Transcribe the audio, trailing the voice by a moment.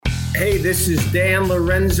Hey, this is Dan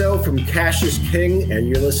Lorenzo from Cassius King, and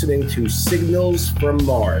you're listening to Signals from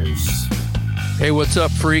Mars. Hey, what's up,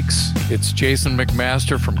 freaks? It's Jason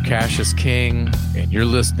McMaster from Cassius King, and you're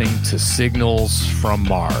listening to Signals from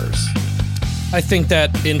Mars. I think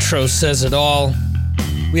that intro says it all.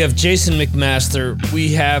 We have Jason McMaster.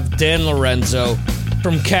 We have Dan Lorenzo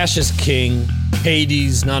from Cassius King,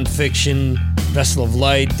 Hades, Nonfiction, Vessel of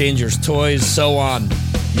Light, Dangerous Toys, so on.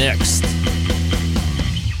 Next.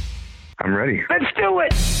 I'm ready. Let's do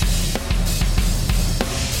it!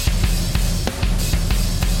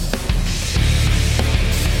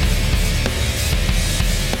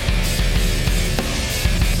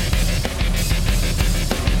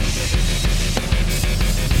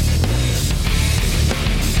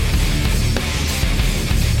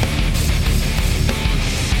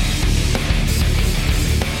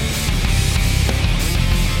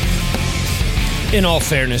 In all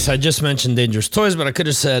fairness, I just mentioned Dangerous Toys, but I could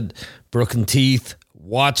have said Broken Teeth,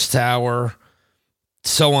 Watchtower,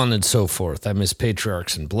 so on and so forth. I miss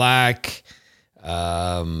Patriarchs in Black,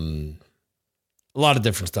 a lot of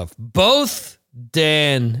different stuff. Both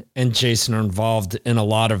Dan and Jason are involved in a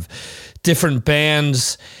lot of different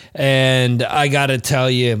bands, and I got to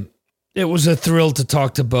tell you, it was a thrill to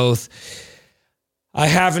talk to both. I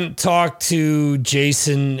haven't talked to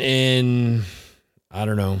Jason in, I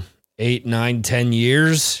don't know, 8, 9, 10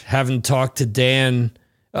 years. Haven't talked to Dan.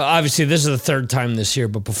 Obviously, this is the third time this year,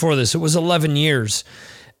 but before this, it was 11 years.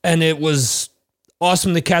 And it was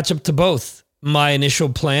awesome to catch up to both. My initial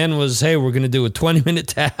plan was, hey, we're going to do a 20-minute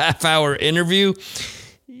to half-hour interview.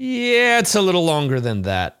 Yeah, it's a little longer than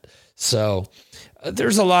that. So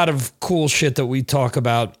there's a lot of cool shit that we talk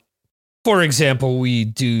about. For example, we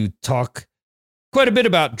do talk quite a bit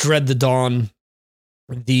about Dread the Dawn,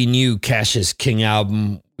 the new Cassius King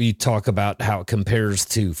album. We talk about how it compares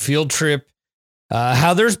to Field Trip,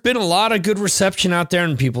 how there's been a lot of good reception out there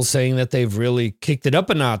and people saying that they've really kicked it up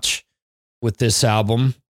a notch with this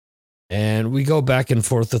album. And we go back and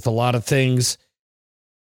forth with a lot of things.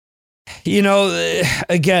 You know,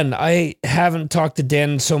 again, I haven't talked to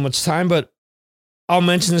Dan in so much time, but I'll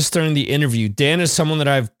mention this during the interview. Dan is someone that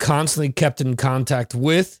I've constantly kept in contact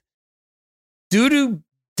with due to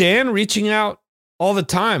Dan reaching out all the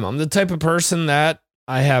time. I'm the type of person that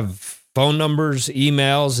I have phone numbers,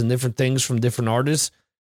 emails, and different things from different artists.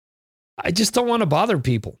 I just don't want to bother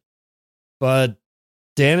people. But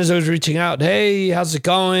Dan is always reaching out. Hey, how's it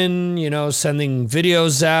going? You know, sending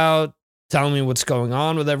videos out, telling me what's going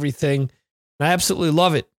on with everything. And I absolutely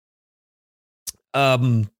love it.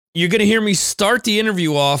 You're going to hear me start the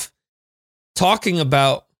interview off talking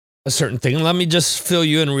about a certain thing. Let me just fill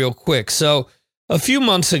you in real quick. So a few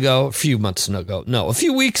weeks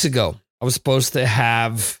ago, I was supposed to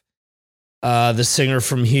have the singer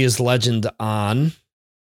from He Is Legend on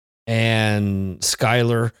and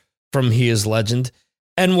Skylar from He Is Legend.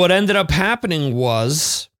 And what ended up happening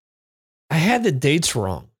was I had the dates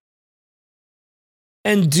wrong.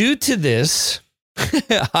 And due to this,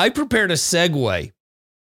 I prepared a segue,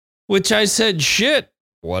 which I said, shit,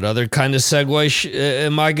 what other kind of segue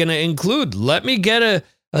am I going to include? Let me get a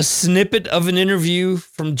snippet of an interview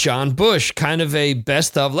from John Bush, kind of a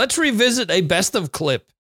best of. Let's revisit a best of clip.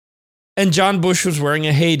 And John Bush was wearing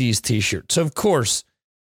a Hades t-shirt. So, of course,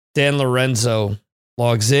 Dan Lorenzo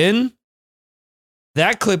logs in.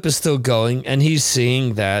 That clip is still going, and he's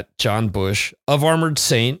seeing that John Bush of Armored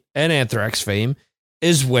Saint and Anthrax fame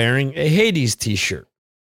is wearing a Hades t-shirt.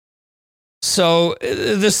 So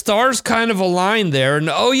the stars kind of align there. And,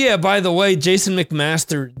 oh, yeah, by the way, Jason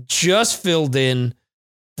McMaster just filled in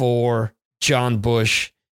for John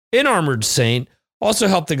Bush in Armored Saint, also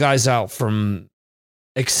helped the guys out from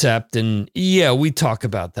Accept, and yeah, we talk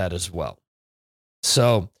about that as well.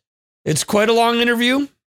 So it's quite a long interview.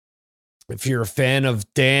 If you're a fan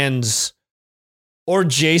of Dan's or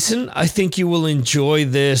Jason, I think you will enjoy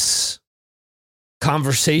this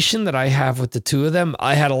conversation that I have with the two of them.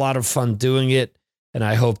 I had a lot of fun doing it, and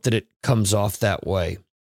I hope that it comes off that way.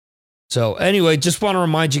 So anyway, just want to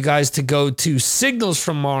remind you guys to go to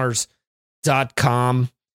signalsfrommars.com.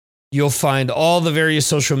 You'll find all the various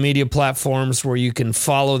social media platforms where you can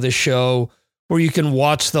follow the show, where you can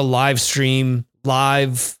watch the live stream,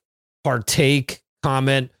 live, partake,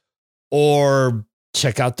 comment, or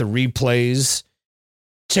check out the replays.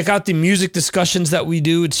 Check out the music discussions that we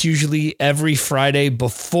do. It's usually every Friday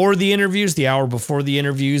before the interviews, the hour before the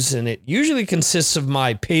interviews, and it usually consists of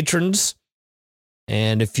my patrons.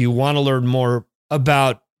 And if you want to learn more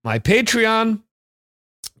about my Patreon,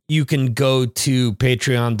 you can go to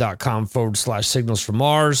patreon.com/Signals from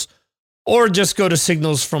Mars, or just go to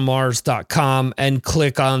signalsfrommars.com and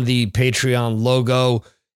click on the Patreon logo.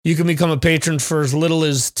 You can become a patron for as little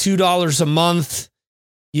as $2 a month.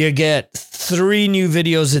 You get 3 new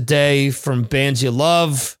videos a day from bands you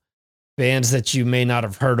love, bands that you may not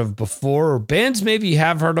have heard of before, or bands maybe you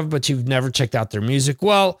have heard of, but you've never checked out their music.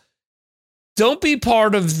 Well, don't be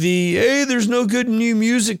part of the, hey, there's no good new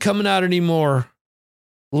music coming out anymore,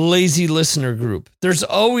 lazy listener group. There's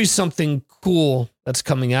always something cool that's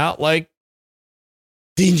coming out, like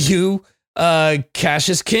the new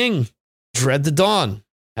Cassius King, Dread the Dawn.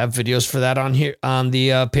 Have videos for that on here on the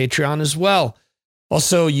Patreon as well.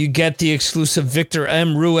 Also, you get the exclusive Victor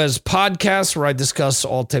M. Ruiz podcast, where I discuss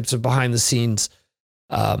all types of behind the scenes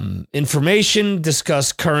information,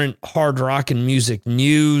 discuss current hard rock and music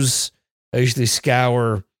news. I usually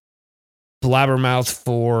scour Blabbermouth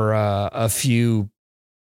for a few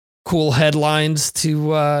cool headlines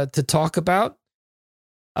to talk about.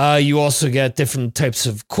 You also get different types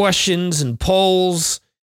of questions and polls,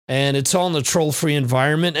 and it's all in the troll-free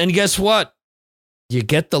environment. And guess what? You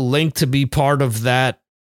get the link to be part of that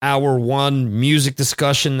hour 1 music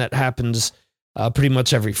discussion that happens pretty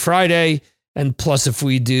much every Friday. And plus, if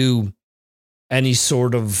we do any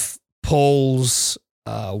sort of polls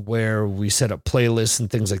where we set up playlists and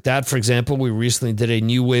things like that, for example, we recently did a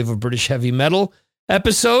new wave of British heavy metal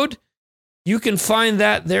episode. You can find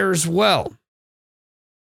that there as well.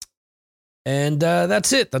 And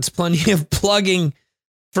that's it. That's plenty of plugging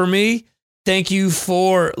for me. Thank you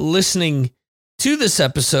for listening to this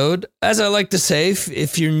episode. As I like to say,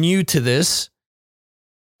 if you're new to this,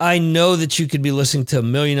 I know that you could be listening to a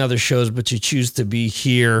million other shows, but you choose to be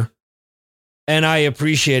here. And I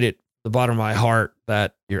appreciate it, the bottom of my heart,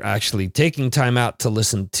 that you're actually taking time out to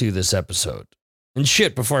listen to this episode. And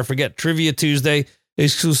shit, before I forget, Trivia Tuesday,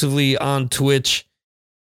 exclusively on Twitch,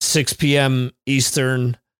 6 p.m.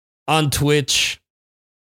 Eastern on Twitch,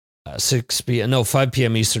 5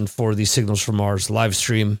 p.m. Eastern for the Signals from Mars live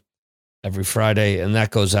stream every Friday. And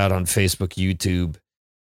that goes out on Facebook, YouTube,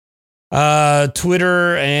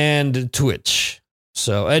 Twitter, and Twitch.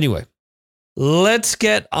 So anyway, let's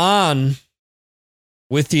get on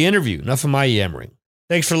with the interview. Enough of my yammering.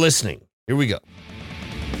 Thanks for listening. Here we go.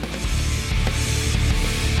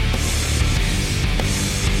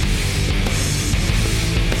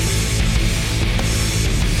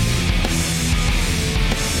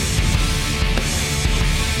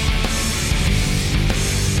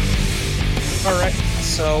 All right,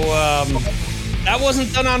 so that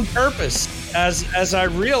wasn't done on purpose. As I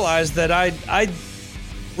realized that I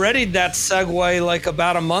readied that segue like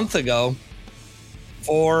about a month ago.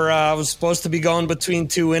 I was supposed to be going between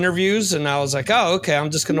 2 interviews, and I was like, oh, okay,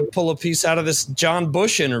 I'm just going to pull a piece out of this John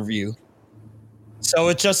Bush interview. So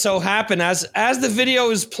it just so happened, as the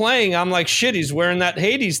video is playing, I'm like, shit, he's wearing that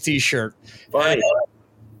Hades t-shirt. Right.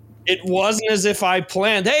 It wasn't as if I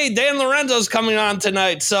planned, hey, Dan Lorenzo's coming on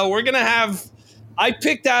tonight, so we're going to have... I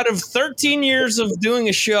picked out of 13 years of doing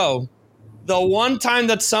a show, the one time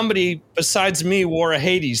that somebody besides me wore a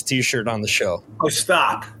Hades t-shirt on the show. Oh,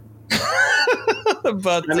 stop.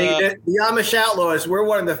 But I mean, the Amish Outlaws, we're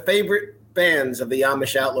one of the favorite bands of the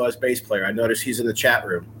Amish Outlaws bass player. I noticed he's in the chat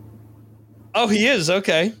room. Oh, he is?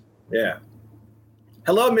 Okay. Yeah.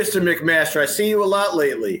 Hello, Mr. McMaster. I see you a lot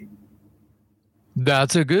lately.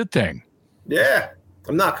 That's a good thing. Yeah.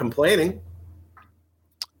 I'm not complaining.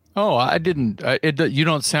 Oh, I didn't. You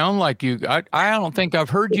don't sound like you. I don't think I've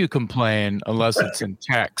heard you complain unless it's in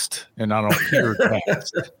text, and I don't hear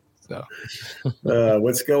text. So,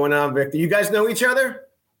 what's going on, Victor? You guys know each other?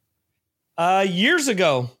 Years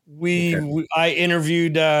ago, I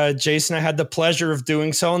interviewed Jason. I had the pleasure of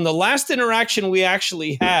doing so, and the last interaction we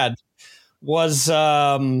actually had was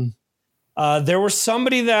there was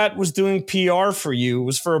somebody that was doing PR for you. It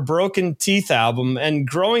was for a Broken Teeth album, and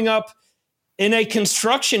growing up in a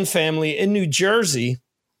construction family in New Jersey,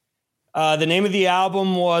 the name of the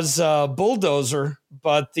album was Bulldozer,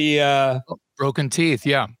 but the Broken Teeth,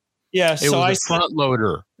 yeah. Yeah, it was a front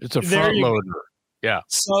loader. It's a front loader. Yeah.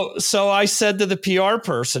 So I said to the PR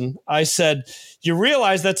person, I said, you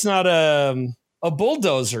realize that's not a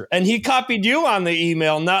bulldozer. And he copied you on the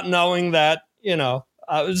email, not knowing that, it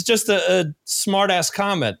was just a smart ass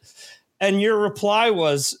comment. And your reply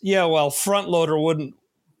was, yeah, well, front loader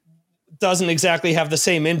doesn't exactly have the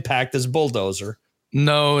same impact as bulldozer.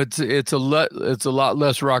 No, it's a lot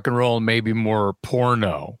less rock and roll and maybe more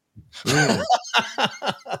porno.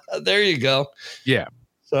 There you go. Yeah.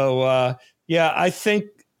 So I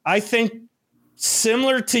think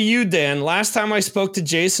similar to you, Dan. Last time I spoke to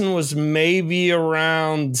Jason was maybe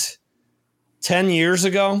around 10 years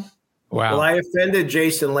ago. Wow. Well, I offended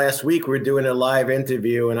Jason last week. We were doing a live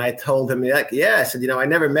interview, and I told him, I said, I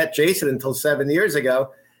never met Jason until 7 years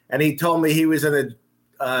ago. And he told me he was in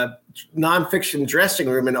nonfiction dressing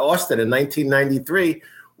room in Austin in 1993,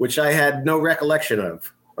 which I had no recollection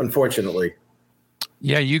of, unfortunately.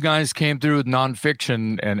 Yeah, you guys came through with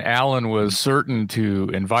nonfiction, and Alan was certain to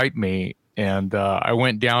invite me, and I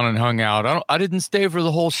went down and hung out. I didn't stay for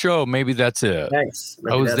the whole show. Maybe that's it. Thanks.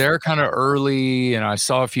 I was there kind of early, and I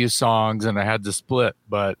saw a few songs, and I had to split.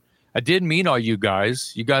 But I did meet all you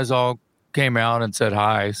guys. You guys all came out and said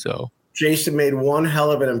hi. So Jason made one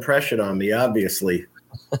hell of an impression on me, obviously,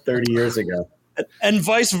 30 years ago. And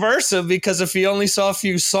vice versa, because if he only saw a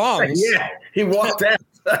few songs, yeah, he walked out.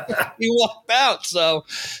 he walked out. So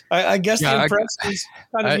I guess the impression is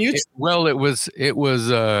kind of mutual. It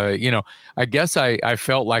was, I guess I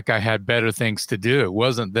felt like I had better things to do. It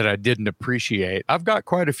wasn't that I didn't appreciate. I've got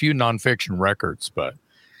quite a few nonfiction records, but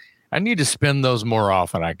I need to spin those more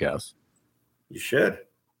often, I guess. You should.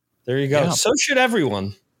 There you go. Yeah. So should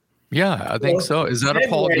everyone. Yeah, I think so. Is that a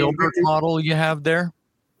Paul Gilbert model you have there?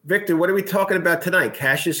 Victor, what are we talking about tonight?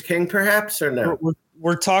 Cassius King, perhaps, or no?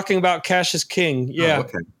 We're talking about Cassius King. Yeah. Oh,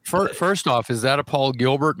 okay. First off, is that a Paul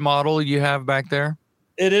Gilbert model you have back there?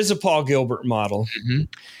 It is a Paul Gilbert model. Mm-hmm.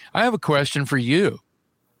 I have a question for you.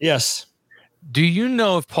 Yes. Do you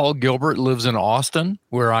know if Paul Gilbert lives in Austin,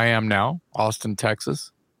 where I am now, Austin,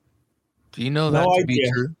 Texas? Do you know that to be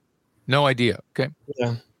true? No idea. Okay.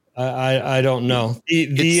 Yeah. I don't know.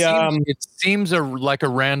 It seems like a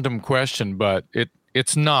random question, but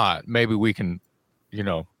it's not. Maybe we can,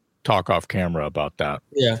 talk off camera about that.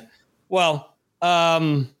 Yeah. Well,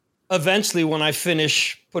 eventually when I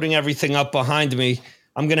finish putting everything up behind me,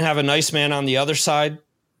 I'm going to have a nice man on the other side,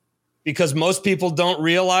 because most people don't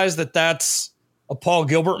realize that that's a Paul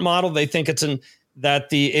Gilbert model. They think that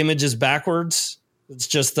the image is backwards. It's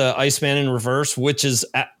just the Iceman in reverse, which is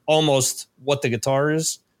almost what the guitar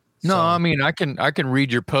is. No, I mean, I can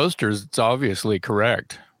read your posters. It's obviously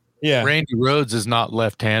correct. Yeah. Randy Rhoads is not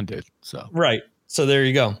left-handed. So right. So there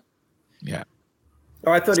you go. Yeah.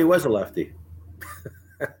 Oh, I thought he was a lefty.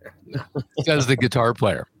 Says the guitar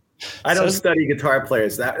player. I don't study guitar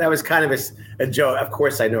players. That was kind of a joke. Of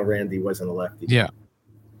course, I know Randy wasn't a lefty. Yeah.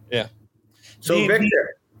 Yeah. So,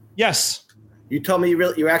 Victor. Yes. You told me you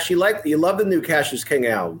love the new Cassius King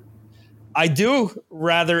album. I do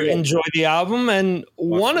rather enjoy the album. And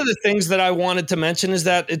one of the things that I wanted to mention is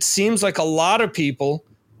that it seems like a lot of people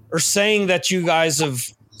are saying that you guys have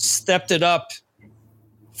stepped it up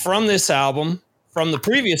from this album, from the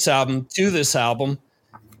previous album to this album.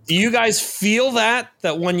 Do you guys feel that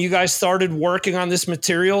when you guys started working on this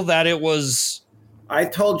material, that it was... I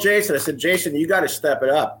told Jason, I said, Jason, you got to step it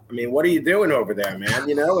up. I mean, what are you doing over there, man?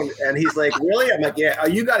 And he's like, really? I'm like, yeah,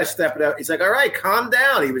 you got to step it up. He's like, all right, calm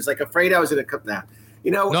down. He was like afraid I was going to come down.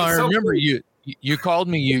 No, I remember you called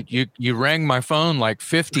me, you rang my phone like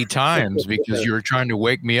 50 times because you were trying to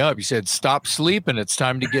wake me up. You said, stop sleeping. It's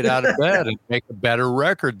time to get out of bed and make a better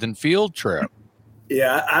record than Field Trip.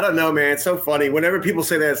 Yeah, I don't know, man. It's so funny. Whenever people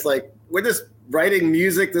say that, it's like, we're just writing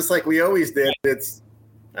music just like we always did.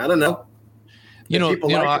 I don't know.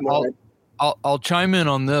 I'll chime in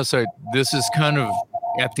on this. This is kind of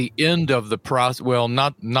at the end of the process. Well,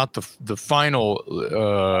 not the final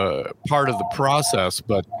part of the process,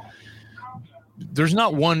 but there's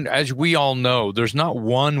not one, as we all know, there's not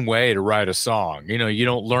one way to write a song. You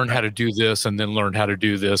don't learn how to do this and then learn how to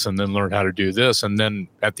do this and then learn how to do this. And then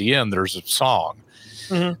at the end, there's a song.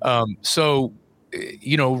 Mm-hmm. So,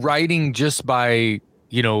 writing just by,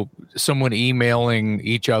 someone emailing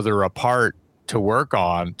each other a part to work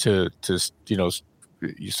on to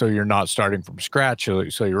so you're not starting from scratch.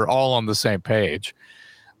 So you're all on the same page.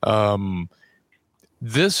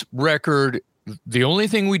 This record, the only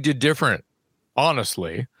thing we did different,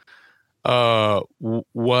 honestly,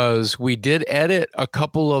 was we did edit a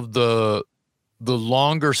couple of the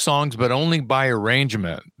longer songs, but only by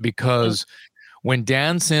arrangement, because when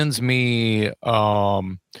Dan sends me a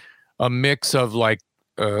mix of like,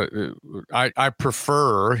 I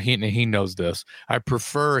prefer, he knows this, I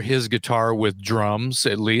prefer his guitar with drums,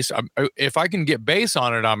 at least. If I can get bass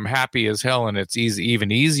on it, I'm happy as hell, and it's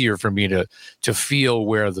even easier for me to feel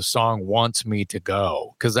where the song wants me to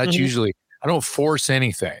go, because that's usually, I don't force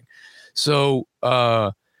anything. So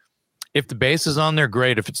if the bass is on there,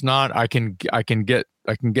 great. If it's not, I can get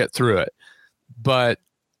through it. But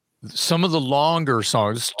some of the longer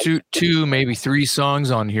songs, two maybe three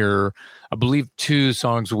songs on here, I believe 2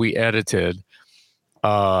 songs we edited.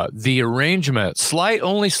 The arrangement,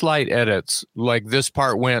 only slight edits. Like this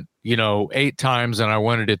part went, 8 times and I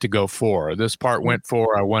wanted it to go 4. This part went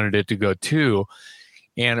 4, I wanted it to go 2.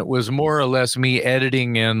 And it was more or less me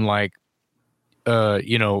editing in like,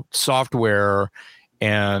 software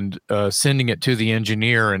and sending it to the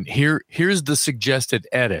engineer. And here's the suggested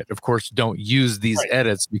edit. Of course, don't use these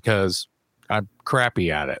edits because I'm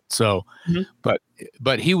crappy at it. So,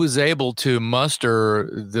 but he was able to muster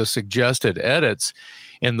the suggested edits,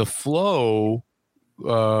 and the flow,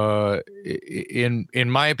 in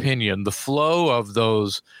my opinion, the flow of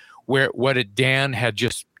those, Dan had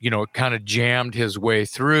just, kind of jammed his way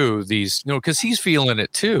through these, because he's feeling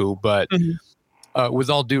it too, but with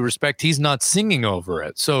all due respect, he's not singing over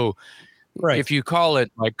it. So if you call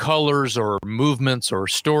it like colors or movements or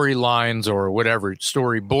storylines or whatever,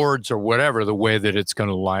 storyboards or whatever, the way that it's going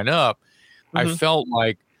to line up, I felt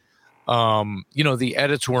like, the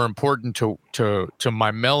edits were important to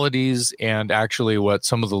my melodies and actually what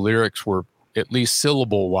some of the lyrics were, at least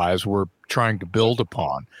syllable wise, were trying to build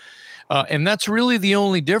upon. And that's really the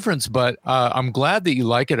only difference, but I'm glad that you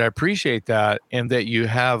like it. I appreciate that. And that you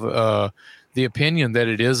have the opinion that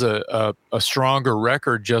it is a stronger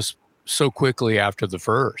record just so quickly after the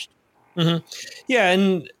first. Yeah.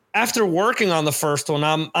 And after working on the first one,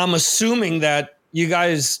 I'm assuming that you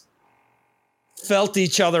guys felt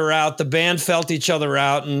each other out, the band felt each other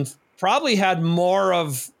out, and probably had more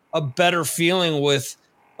of a better feeling with,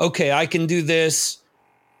 okay, I can do this.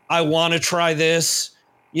 I want to try this.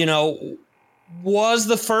 Was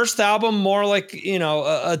the first album more like,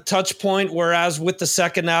 a touch point, whereas with the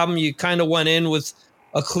second album, you kind of went in with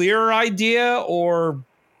a clearer idea? Or,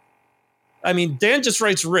 I mean, Dan just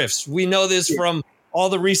writes riffs. We know this from all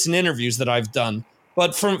the recent interviews that I've done.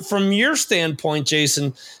 But from your standpoint,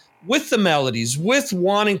 Jason, with the melodies, with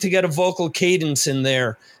wanting to get a vocal cadence in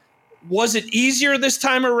there, was it easier this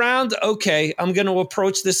time around? Okay, I'm going to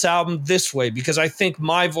approach this album this way because I think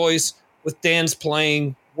my voice with Dan's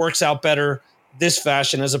playing works out better this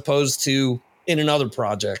fashion as opposed to in another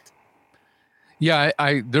project. Yeah,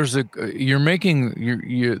 I love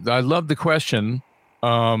the question.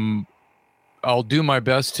 I'll do my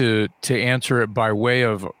best to answer it by way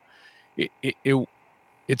of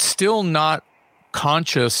it's still not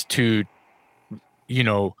conscious to,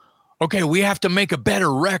 okay, we have to make a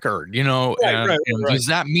better record, and does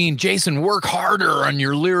that mean, Jason, work harder on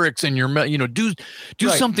your lyrics and your, do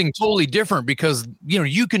something totally different because,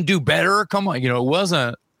 you can do better. Come on. It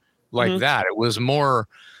wasn't like that. It was more,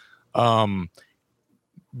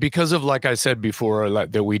 because of, like I said before,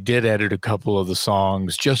 like that we did edit a couple of the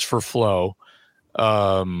songs just for flow.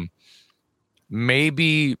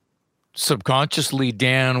 Maybe subconsciously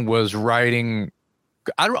Dan was writing.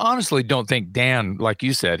 I honestly don't think Dan, like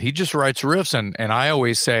you said, he just writes riffs. And I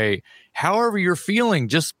always say, however you're feeling,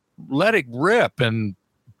 just let it rip and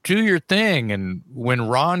do your thing. And when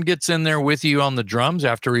Ron gets in there with you on the drums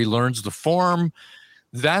after he learns the form,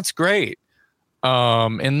 that's great.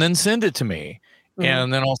 And then send it to me.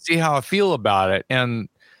 And then I'll see how I feel about it. And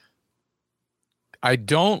I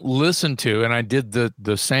don't listen to, and I did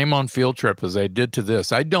the same on Field Trip as I did to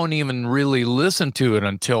this. I don't even really listen to it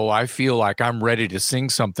until I feel like I'm ready to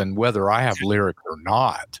sing something, whether I have lyric or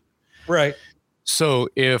not. Right. So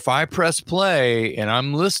if I press play and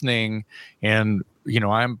I'm listening and,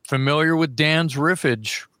 I'm familiar with Dan's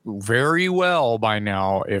riffage very well by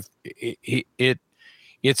now, if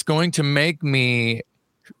it's going to make me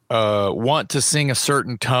want to sing a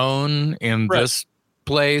certain tone in this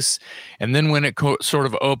place, and then when it sort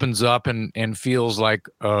of opens up and feels like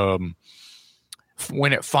when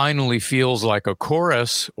it finally feels like a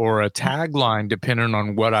chorus or a tagline, depending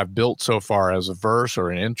on what I've built so far as a verse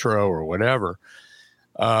or an intro or whatever,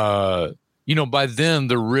 by then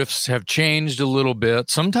the riffs have changed a little bit.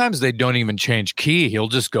 Sometimes they don't even change key. He'll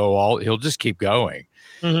just keep going.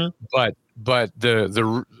 But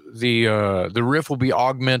the riff will be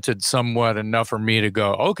augmented somewhat enough for me to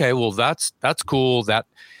go, okay, well that's cool. That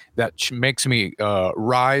makes me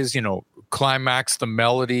rise, climax the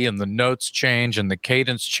melody, and the notes change and the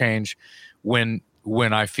cadence change when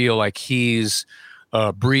I feel like he's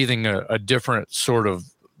breathing a different sort of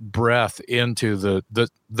breath into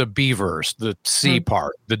the B verse, the C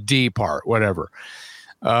part, the D part, whatever.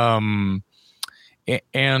 And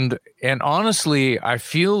honestly, I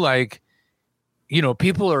feel like,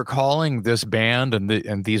 people are calling this band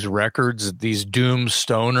and these records, these doom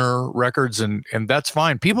stoner records, and that's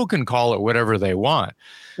fine. People can call it whatever they want.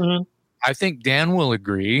 I think Dan will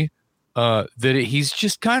agree that he's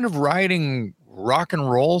just kind of writing rock and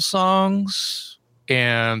roll songs,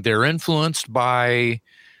 and they're influenced by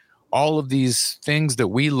all of these things that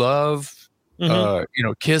we love.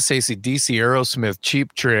 Kiss, AC/DC, Aerosmith,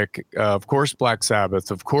 Cheap Trick, of course, Black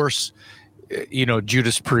Sabbath, of course,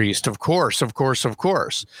 Judas Priest, of course.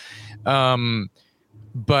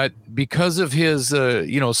 But because of his,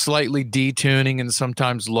 slightly detuning and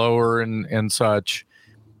sometimes lower and such,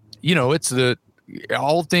 it's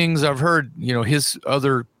all things I've heard, his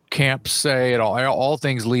other camps say all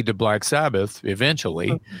things lead to Black Sabbath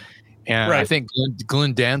eventually. And I think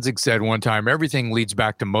Glenn Danzig said one time, everything leads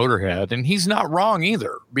back to Motorhead. And he's not wrong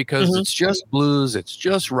either, because it's just blues. It's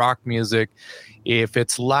just rock music. If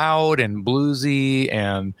it's loud and bluesy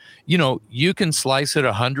and, you can slice it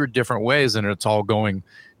 100 different ways and it's all coming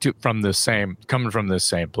from the same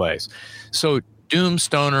place. So doom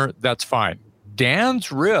stoner, that's fine. Dan's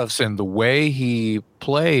riffs and the way he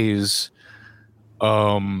plays,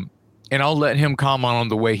 and I'll let him comment on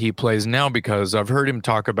the way he plays now, because I've heard him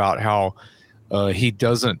talk about how he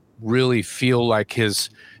doesn't really feel like his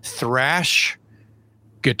thrash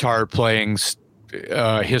guitar playing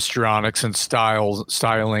histrionics and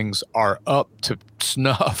stylings are up to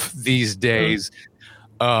snuff these days.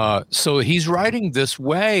 So he's writing this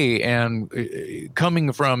way and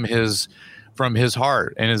coming from his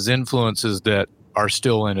heart and his influences that are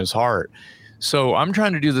still in his heart. So I'm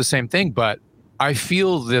trying to do the same thing, but I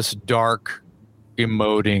feel this dark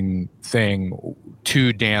emoting thing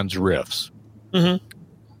to Dan's riffs.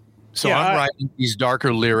 So I'm writing these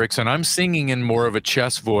darker lyrics and I'm singing in more of a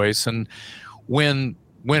chest voice. And when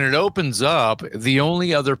it opens up, the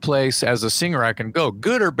only other place as a singer I can go,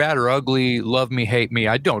 good or bad or ugly, love me, hate me,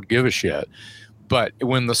 I don't give a shit. But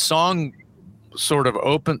when the song sort of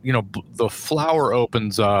the flower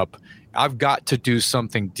opens up, I've got to do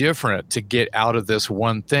something different to get out of this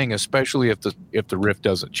one thing, especially if the riff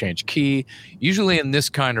doesn't change key. Usually in this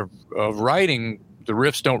kind of writing, the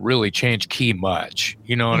riffs don't really change key much.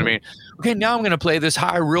 You know what I mean? Okay, now I'm going to play this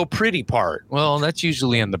high, real pretty part. Well, that's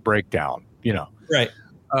usually in the breakdown, Right.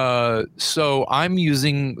 So I'm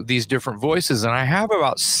using these different voices, and I have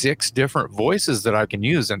about 6 different voices that I can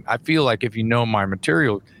use. And I feel like if you know my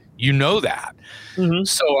material, you know that.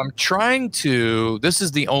 So I'm trying to, this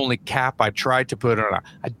is the only cap I tried to put on.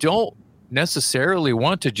 I don't necessarily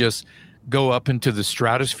want to just go up into the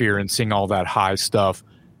stratosphere and sing all that high stuff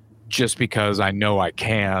just because I know I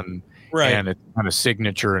can. Right. And it's kind of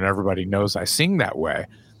signature and everybody knows I sing that way.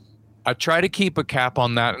 I try to keep a cap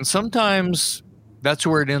on that. And sometimes that's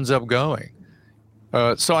where it ends up going.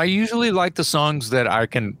 So I usually like the songs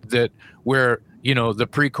where the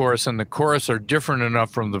pre-chorus and the chorus are different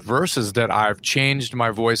enough from the verses that I've changed my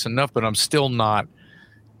voice enough, but I'm still not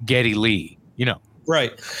Geddy Lee,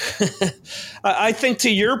 Right. I think to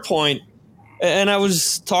your point, and I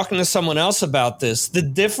was talking to someone else about this, the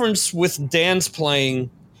difference with Dan's playing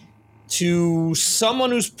to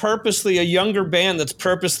someone who's purposely a younger band that's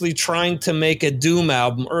purposely trying to make a doom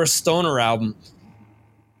album or a stoner album.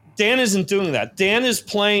 Dan isn't doing that. Dan is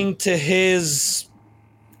playing to his,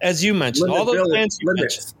 as you mentioned, all those bands you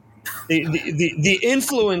mentioned. The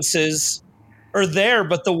influences are there,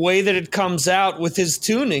 but the way that it comes out with his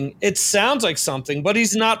tuning, it sounds like something, but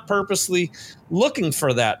he's not purposely looking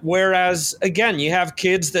for that. Whereas, again, you have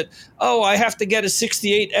kids that, I have to get a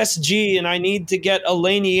 68 SG and I need to get a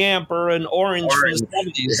Laney amp or an Orange. From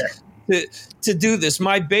the 70s to do this.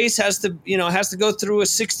 My bass has to go through a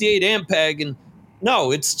 68 amp peg. And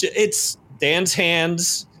no, it's Dan's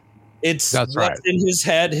hands. It's what's in his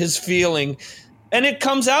head, his feeling, and it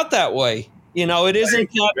comes out that way. It isn't.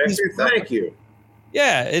 Thank you.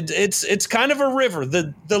 Yeah, it's kind of a river.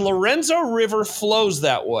 The Lorenzo River flows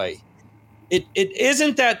that way. It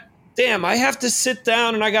isn't that. Damn, I have to sit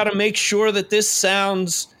down and I got to make sure that this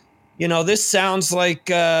sounds like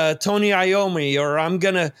Tony Iommi, or I'm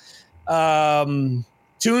gonna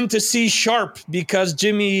tune to C sharp because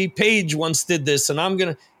Jimmy Page once did this, and I'm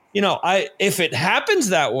gonna. If it happens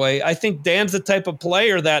that way, I think Dan's the type of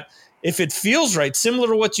player that if it feels right, similar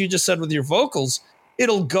to what you just said with your vocals,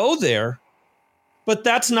 it'll go there. But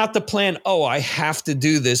that's not the plan. I have to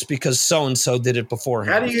do this because so-and-so did it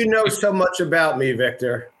beforehand. How do you know so much about me,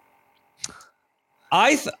 Victor?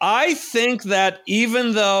 I think that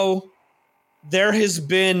even though there has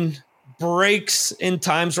been breaks in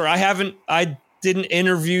times where I didn't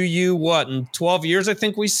interview you, in 12 years, I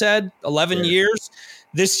think we said, 11 years.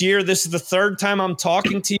 This year, this is the 3rd time I'm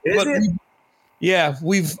talking to you.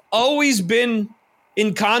 We've always been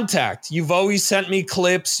in contact. You've always sent me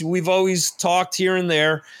clips. We've always talked here and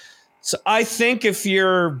there. So I think if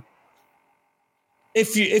you've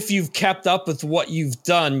kept up with what you've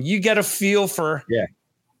done, you get a feel for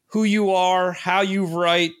who you are, how you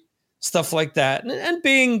write, stuff like that. And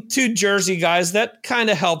being 2 Jersey guys, that kind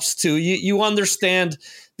of helps too. You understand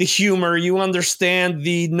the humor, you understand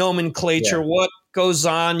the nomenclature, what goes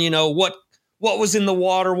on, what was in the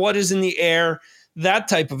water, what is in the air, that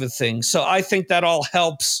type of a thing. So I think that all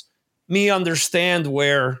helps me understand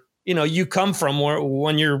where, you come from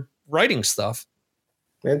when you're writing stuff.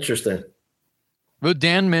 Interesting. But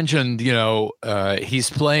Dan mentioned, he's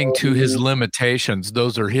playing to his limitations.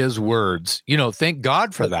 Those are his words. Thank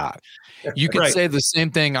God for that. You could say the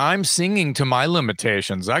same thing. I'm singing to my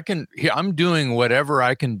limitations. I'm doing whatever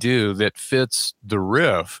I can do that fits the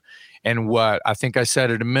riff. And what I think I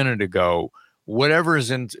said it a minute ago, whatever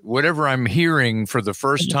I'm hearing for the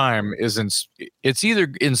first time it's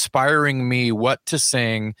either inspiring me what to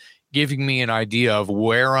sing, giving me an idea of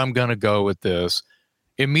where I'm going to go with this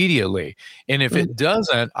immediately. And if it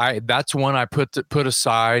doesn't, that's one I put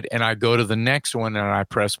aside, and I go to the next one and I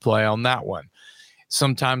press play on that one.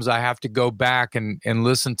 Sometimes I have to go back and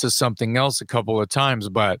listen to something else a couple of times,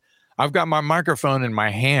 but I've got my microphone in my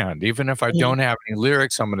hand. Even if I don't have any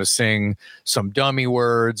lyrics, I'm going to sing some dummy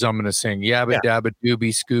words. I'm going to sing yabba dabba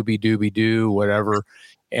doobie scooby dooby doo, whatever.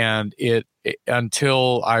 And it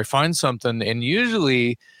until I find something, and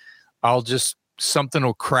usually something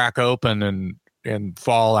will crack open and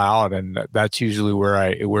fall out, and that's usually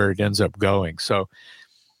where it ends up going. So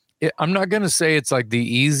I'm not going to say it's like the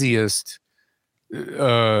easiest,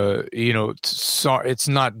 it's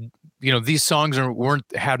not, these songs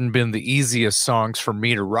hadn't been the easiest songs for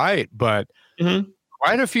me to write, but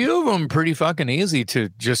quite a few of them pretty fucking easy to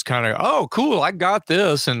just kind of, oh, cool, I got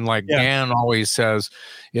this. And like Dan always says,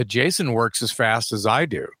 Jason works as fast as I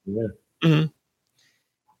do. Yeah. Mm-hmm.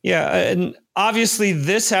 Yeah, and obviously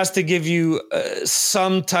this has to give you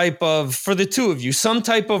some type of, for the two of you, some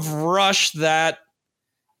type of rush that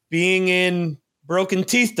being in Broken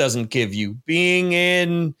Teeth doesn't give you, being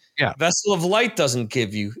in Vessel of Light doesn't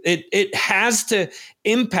give you. It has to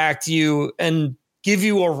impact you and give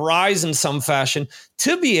you a rise in some fashion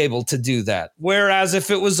to be able to do that. Whereas if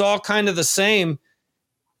it was all kind of the same,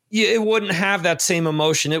 it wouldn't have that same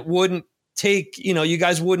emotion. It wouldn't take, you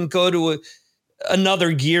guys wouldn't go to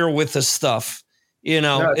another gear with the stuff, it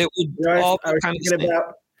would all I was kind thinking of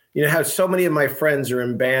about, how so many of my friends are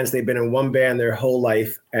in bands. They've been in one band their whole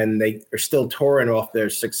life, and they are still touring off their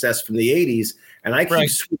success from the 80s. And I keep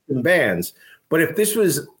switching bands. But if this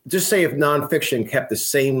was, just say if Nonfiction kept the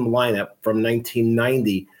same lineup from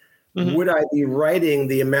 1990, would I be writing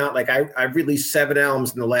the amount? Like I've released 7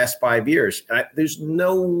 albums in the last 5 years. There's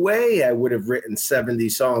no way I would have written 70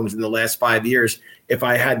 songs in the last 5 years if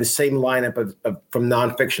I had the same lineup from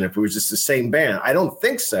Nonfiction, if it was just the same band. I don't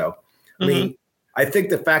think so. I mean, I think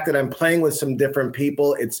the fact that I'm playing with some different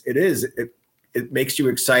people, it makes you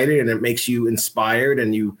excited, and it makes you inspired,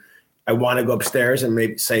 and I want to go upstairs and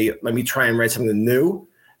maybe say, let me try and write something new.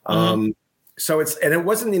 So it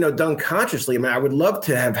wasn't, done consciously. I mean, I would love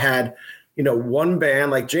to have had, one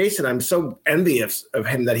band like Jason. I'm so envious of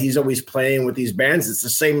him that he's always playing with these bands. It's the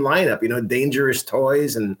same lineup, Dangerous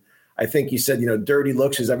Toys. And I think you said, Dirty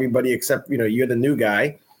Looks is everybody except, you're the new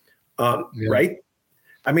guy. Right.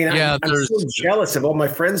 I mean, I'm so jealous of all my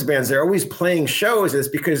friends' bands. They're always playing shows. It's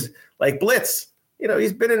because like Blitz,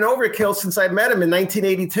 he's been in Overkill since I met him in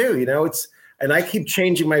 1982, and I keep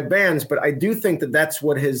changing my bands, but I do think that that's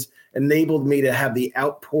what has enabled me to have the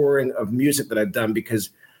outpouring of music that I've done,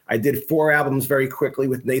 because I did 4 albums very quickly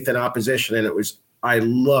with Nathan Opposition, and I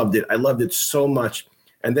loved it. I loved it so much.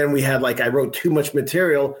 And then we had I wrote too much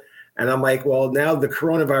material, and I'm like, well, now the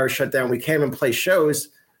coronavirus shut down. We can't even play shows.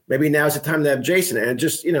 Maybe now's the time to have Jason. And it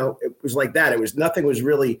just, it was like that. There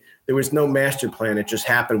was no master plan. It just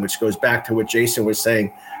happened, which goes back to what Jason was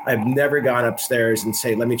saying. I've never gone upstairs and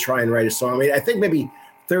say, let me try and write a song. I mean, I think maybe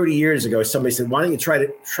 30 years ago, somebody said, why don't you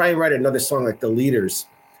try and write another song like The Leaders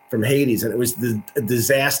from Hades? And it was a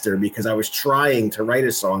disaster, because I was trying to write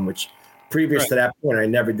a song, which previous to that point, I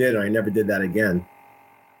never did. And I never did that again.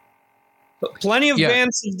 But plenty of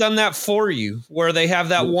bands have done that for you, where they have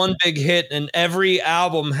that one big hit, and every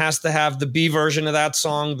album has to have the B version of that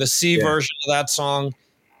song, the C version of that song.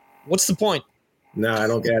 What's the point? No, I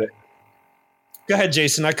don't get it. Go ahead,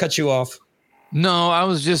 Jason. I cut you off. No, I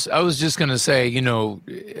was just going to say,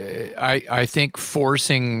 I think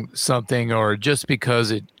forcing something, or just because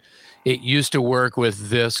it used to work with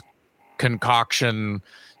this concoction,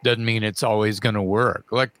 doesn't mean it's always going to work.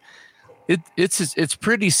 Like, It's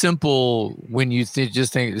pretty simple when you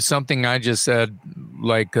just think something I just said,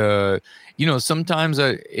 like, sometimes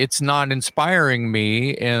it's not inspiring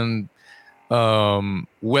me, and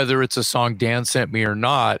whether it's a song Dan sent me or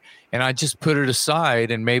not, and I just put it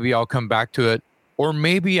aside, and maybe I'll come back to it, or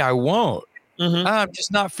maybe I won't. I'm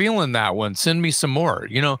just not feeling that one. Send me some more.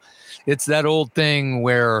 It's that old thing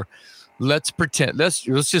where let's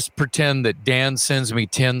just pretend that Dan sends me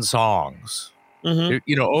 10 songs.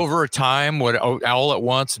 Over a time, all at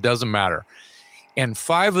once, it doesn't matter. And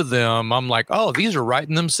 5 of them, I'm like, oh, these are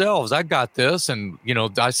writing themselves. I got this. And,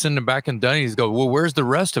 I send them back and done. He's go, well, where's the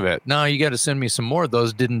rest of it? No, you got to send me some more.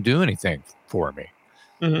 Those didn't do anything for me.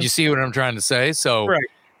 You see what I'm trying to say? So, right.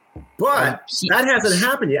 But that hasn't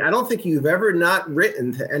happened yet. I don't think you've ever not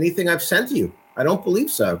written to anything I've sent you. I don't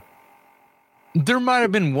believe so. There might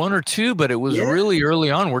have been 1 or 2, but it was really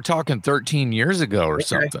early on. We're talking 13 years ago or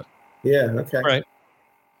something. Yeah. Okay. Right.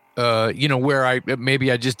 Where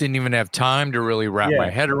I just didn't even have time to really wrap my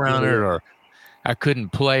head around it, or I couldn't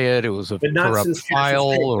play it. It was a corrupt file,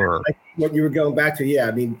 or like what you were going back to. Yeah.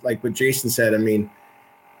 I mean, like what Jason said, I mean,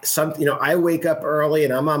 I wake up early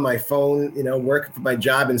and I'm on my phone, working for my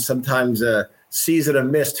job. And sometimes Season of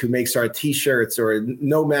Mist, who makes our t-shirts, or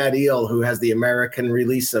Nomad Eel, who has the American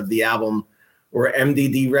release of the album, or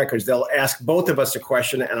MDD Records, they'll ask both of us a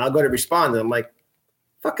question and I'll go to respond. And I'm like,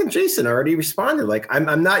 fucking Jason already responded. Like,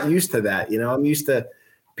 I'm not used to that. I'm used to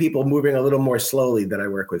people moving a little more slowly that I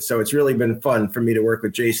work with. So it's really been fun for me to work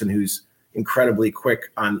with Jason, who's incredibly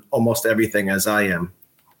quick on almost everything, as I am.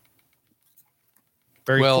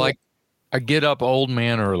 Very well. Cool. I get up old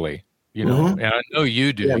man early, and I know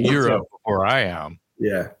you do. You're up before I am.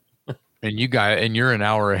 Yeah. And you're an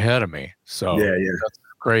hour ahead of me. So that's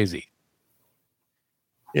crazy.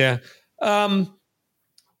 Yeah.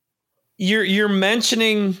 You're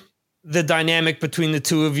mentioning the dynamic between the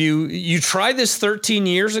two of you. You tried this 13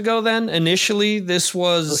 years ago then? Initially, this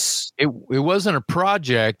was... It wasn't a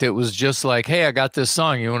project. It was just like, hey, I got this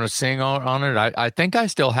song. You want to sing on it? I think I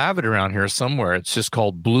still have it around here somewhere. It's just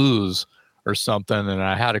called Blues or something. And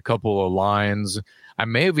I had a couple of lines. I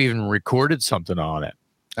may have even recorded something on it.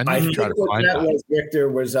 I need to try to find that. Was, Victor,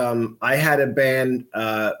 was I had a band...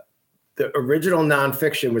 the original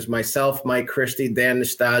Nonfiction was myself, Mike Christie, Dan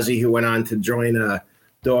Nastasi, who went on to join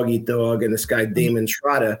Dog Eat Dog, and this guy Damon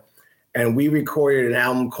Trotta. And we recorded an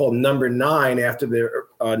album called Number 9 after the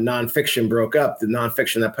Nonfiction broke up, the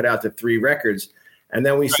Nonfiction that put out the 3 records. And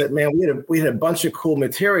then we said, man, we had a bunch of cool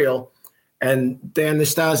material. And Dan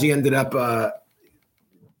Nastasi ended up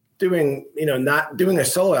not doing a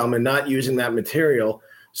solo album and not using that material.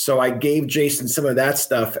 So I gave Jason some of that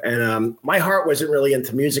stuff, and my heart wasn't really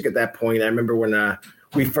into music at that point. I remember when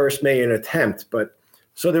we first made an attempt, but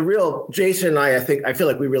so the real Jason and I feel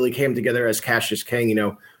like we really came together as Cassius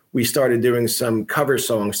King. We started doing some cover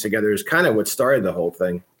songs together. Is kind of what started the whole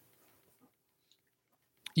thing.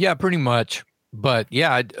 Yeah, pretty much. But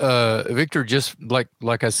yeah, Victor, just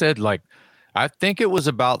like I said, I think it was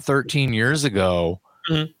about 13 years ago.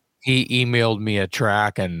 Mm-hmm. He emailed me a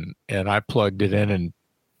track, and I plugged it in and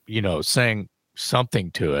sang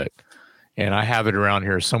something to it, and I have it around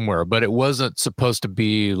here somewhere, but it wasn't supposed to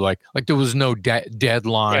be like there was no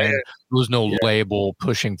deadline. There was no label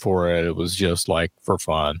pushing for it. It was just like for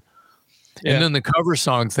fun. And then the cover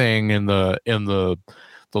song thing in the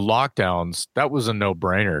lockdowns, that was a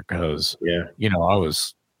no-brainer because I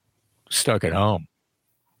was stuck at home.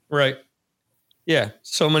 Right. Yeah.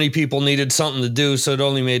 So many people needed something to do, so it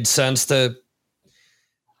only made sense to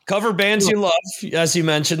cover bands you love, as you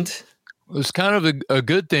mentioned. It was kind of a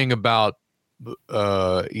good thing about,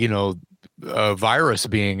 a virus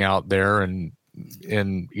being out there and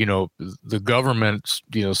the government,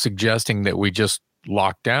 suggesting that we just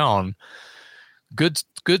lock down. Good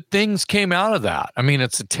things came out of that. I mean,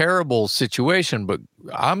 it's a terrible situation, but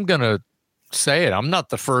I'm going to say it. I'm not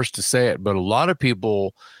the first to say it, but a lot of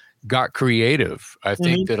people got creative. I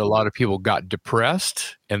think that a lot of people got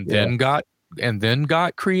depressed and then got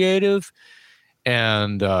creative.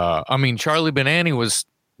 And I mean, Charlie Benani was,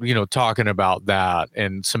 talking about that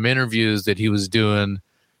and some interviews that he was doing.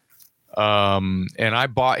 And I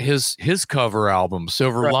bought his cover album,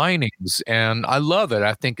 Silver Linings, and I love it.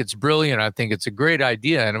 I think it's brilliant. I think it's a great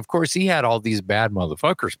idea. And of course, he had all these bad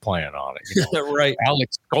motherfuckers playing on it, right?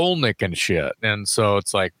 Alex Skolnick and shit. And so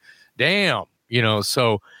it's like, damn,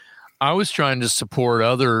 so I was trying to support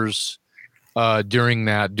others during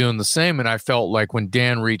that, doing the same. And I felt like when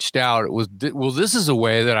Dan reached out, it was, well, this is a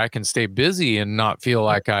way that I can stay busy and not feel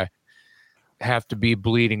like I have to be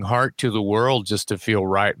bleeding heart to the world just to feel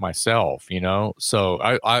right myself, So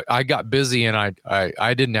I got busy and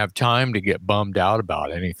I didn't have time to get bummed out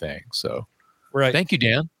about anything. So thank you,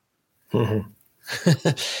 Dan.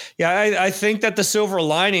 Yeah, I think that the silver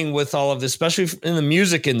lining with all of this, especially in the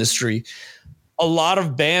music industry, a lot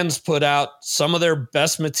of bands put out some of their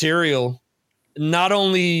best material, not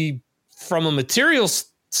only from a material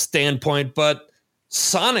standpoint, but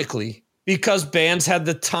sonically, because bands had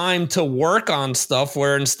the time to work on stuff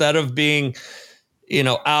where instead of being,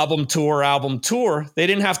 album tour, they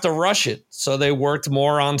didn't have to rush it. So they worked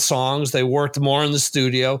more on songs. They worked more in the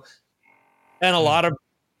studio. And a lot of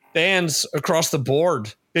bands across the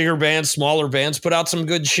board, bigger bands, smaller bands, put out some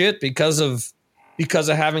good shit because of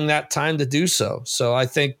having that time to do so. So I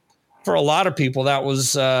think for a lot of people that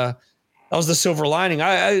was the silver lining.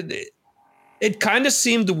 It kind of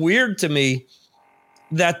seemed weird to me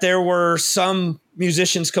that there were some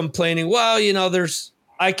musicians complaining, well,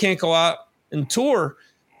 I can't go out and tour.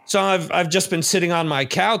 So I've just been sitting on my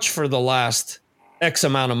couch for the last X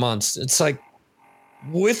amount of months. It's like,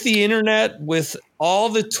 with the internet, with all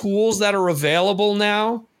the tools that are available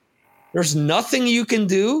now, there's nothing you can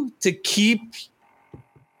do to keep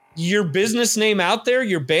your business name out there,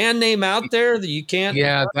 your band name out there, that you can't.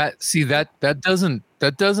 Yeah, that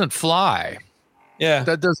doesn't fly. Yeah,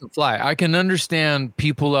 that doesn't fly. I can understand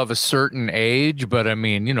people of a certain age, but I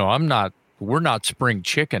mean, we're not spring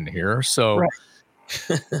chicken here. So, right.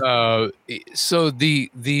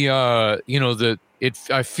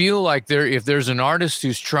 I feel like if there's an artist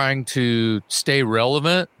who's trying to stay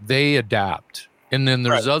relevant, they adapt. And then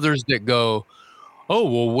there's others that go, oh,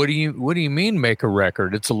 well, what do you mean make a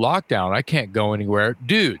record? It's a lockdown. I can't go anywhere.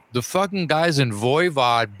 Dude, the fucking guys in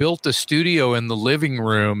Voivod built a studio in the living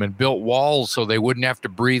room and built walls so they wouldn't have to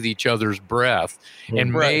breathe each other's breath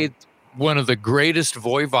and made one of the greatest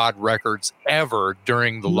Voivod records ever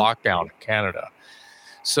during the lockdown in Canada.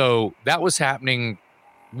 So that was happening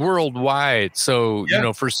worldwide. So,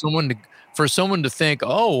 for someone to think,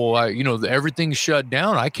 oh, everything's shut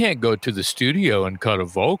down, I can't go to the studio and cut a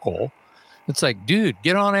vocal. It's like, dude,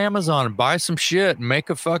 get on Amazon and buy some shit and make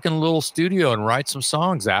a fucking little studio and write some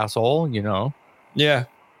songs, asshole, Yeah.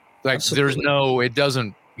 Like absolutely. It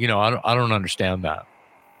doesn't, I don't understand that.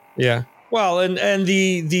 Yeah. Well, and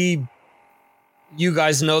the you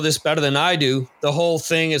guys know this better than I do. The whole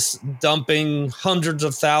thing is dumping hundreds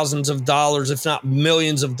of thousands of dollars, if not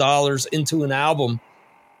millions of dollars, into an album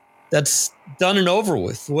that's done and over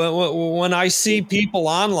with. When I see people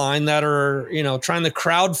online that are, trying to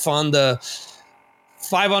crowdfund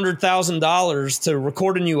 $500,000 to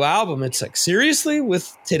record a new album, it's like, seriously,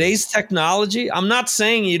 with today's technology? I'm not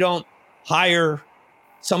saying you don't hire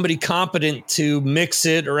somebody competent to mix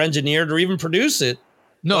it or engineer it or even produce it.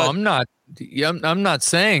 No, I'm not. I'm not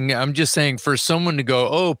saying. I'm just saying for someone to go,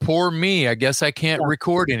 oh, poor me, I guess I can't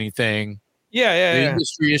record anything. Yeah. The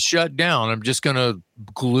industry is shut down. I'm just going to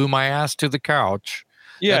glue my ass to the couch.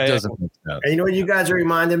 Yeah. That doesn't make sense. And you know what you guys are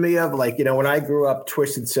reminding me of? Like, when I grew up,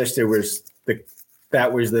 Twisted Sister was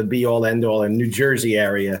the be all end all in New Jersey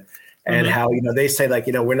area. And how, they say like,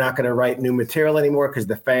 we're not going to write new material anymore because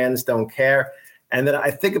the fans don't care. And then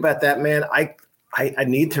I think about that, man, I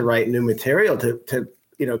need to write new material to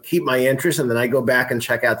keep my interest. And then I go back and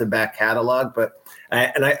check out the back catalog. But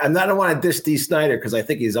I don't want to diss Dee Snider because I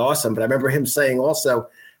think he's awesome. But I remember him saying also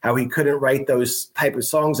how he couldn't write those type of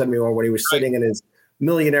songs anymore when he was sitting in his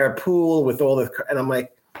millionaire pool with all the. And I'm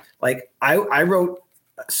like I wrote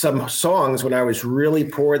some songs when I was really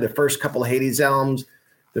poor. The first couple of Hades albums,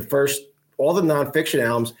 all the nonfiction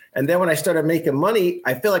albums, and then when I started making money,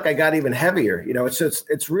 I feel like I got even heavier.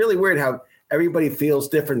 It's really weird how everybody feels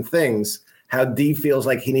different things. How Dee feels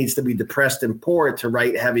like he needs to be depressed and poor to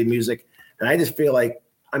write heavy music. And I just feel like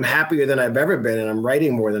I'm happier than I've ever been, and I'm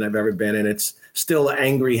writing more than I've ever been, and it's still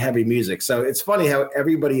angry, heavy music. So it's funny how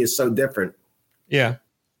everybody is so different. Yeah.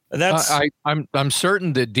 I'm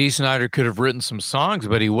certain that Dee Snider could have written some songs,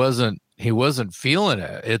 but he wasn't feeling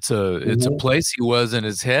it. It's a place he was in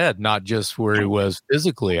his head, not just where he was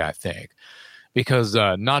physically, I think. Because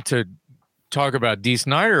not to talk about Dee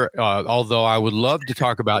Snider, although I would love to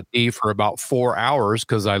talk about Dee for about 4 hours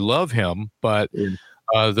because I love him. But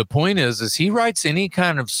the point is he writes any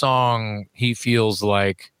kind of song he feels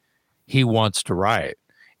like he wants to write.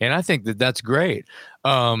 And I think that's great.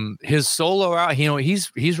 His solo out,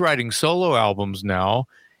 he's writing solo albums now,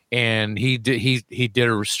 and he did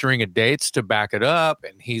a string of dates to back it up.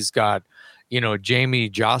 And he's got, Jamie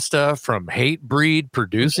Josta from Hate Breed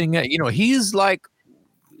producing it.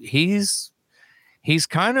 He's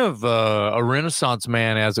kind of a Renaissance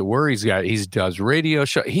man, as it were. He does radio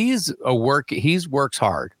show. He works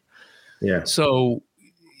hard. Yeah. So,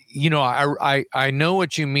 I know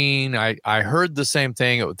what you mean. I heard the same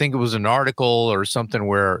thing. I think it was an article or something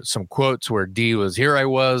where some quotes where Dee was, here I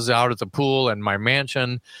was out at the pool in my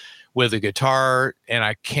mansion with a guitar, and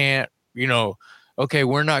I can't, okay,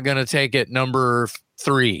 we're not going to take it number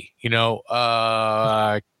 3,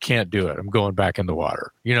 I can't do it. I'm going back in the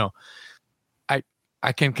water.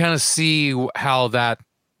 I can kind of see how that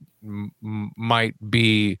might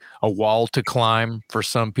be a wall to climb for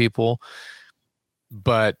some people.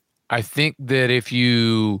 But I think that if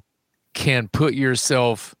you can put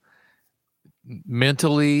yourself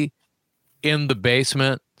mentally in the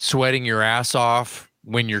basement, sweating your ass off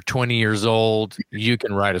when you're 20 years old, you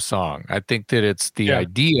can write a song. I think that it's the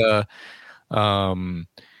idea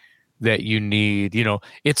that you need,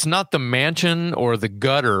 it's not the mansion or the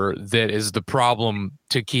gutter that is the problem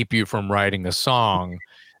to keep you from writing a song.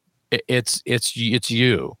 It's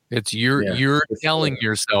you. You're telling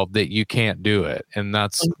yourself that you can't do it, and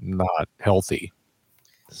that's not healthy.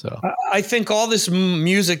 So I think all this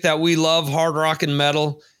music that we love, hard rock and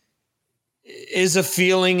metal, is a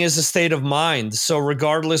feeling, is a state of mind. So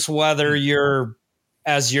regardless whether you're,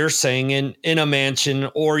 as you're saying, in a mansion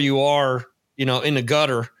or you are, in a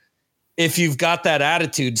gutter, if you've got that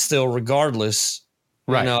attitude still, regardless,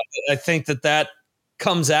 right. I think that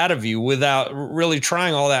comes out of you without really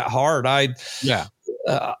trying all that hard.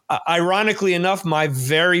 Ironically enough, my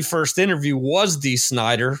very first interview was Dee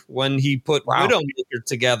Snider when he put Widowmaker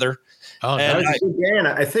together. Oh, and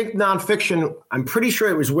I think Nonfiction, I'm pretty sure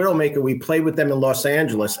it was Widowmaker. We played with them in Los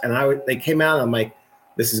Angeles, and they came out, and I'm like,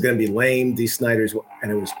 this is going to be lame, Dee Snider's,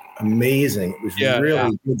 and it was amazing. It was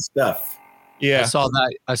really good stuff. Yeah.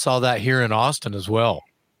 I saw that here in Austin as well.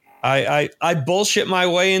 I bullshit my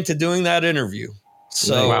way into doing that interview.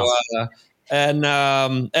 So,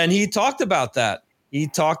 and he talked about that. He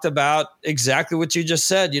talked about exactly what you just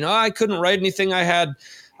said. I couldn't write anything. I had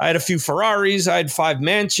a few Ferraris. I had 5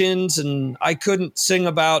 mansions, and I couldn't sing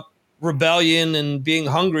about rebellion and being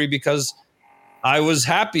hungry because I was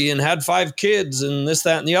happy and had 5 kids and this,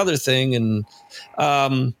 that, and the other thing. And,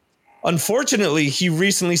 unfortunately, he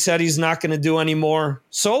recently said he's not going to do any more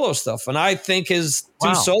solo stuff. And I think his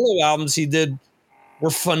 2 solo albums he did were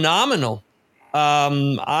phenomenal.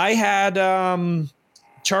 I had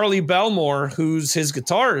Charlie Belmore, who's his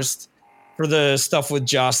guitarist for the stuff with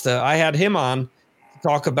Jasta. I had him on to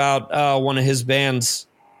talk about one of his bands.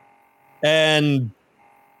 And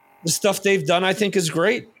the stuff they've done, I think, is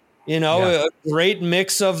great. A great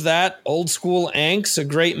mix of that old school angst, a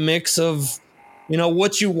great mix of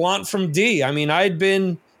what you want from Dee. I mean,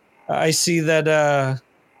 I see that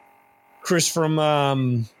Chris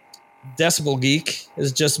from Decibel Geek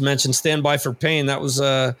has just mentioned Stand By for Pain. That was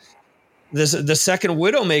the second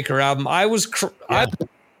Widowmaker album. I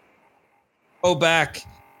go back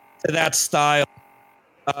to that style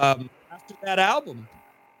after that album.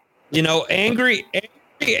 Angry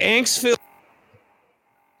Angstfield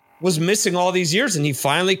was missing all these years, and he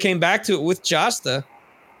finally came back to it with Jasta.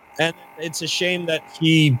 And it's a shame that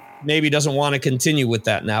he maybe doesn't want to continue with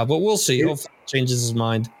that now, but we'll see. Hopefully he changes his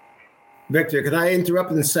mind. Victor, can I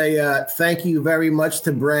interrupt and say thank you very much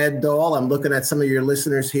to Brad Dahl? I'm looking at some of your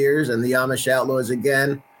listeners here and the Amish Outlaws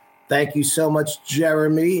again. Thank you so much,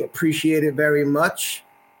 Jeremy. Appreciate it very much.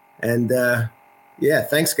 And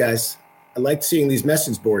thanks, guys. I like seeing these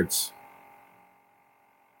message boards.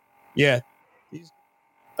 Yeah.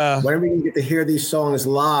 When are we going to get to hear these songs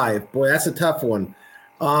live? Boy, that's a tough one.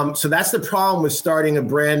 So that's the problem with starting a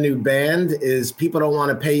brand new band is people don't want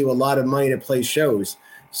to pay you a lot of money to play shows.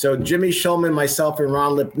 So Jimmy Shulman, myself, and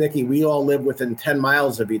Ron Lipnicki, we all live within 10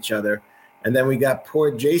 miles of each other. And then we got poor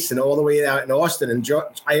Jason all the way out in Austin. And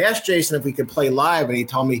I asked Jason if we could play live, and he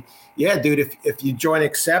told me, yeah, dude, if you join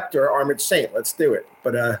Accept or Armored Saint, let's do it.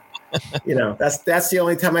 But, that's the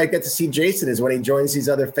only time I get to see Jason is when he joins these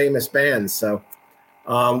other famous bands. So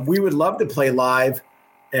we would love to play live.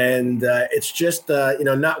 And it's just,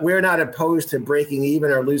 we're not opposed to breaking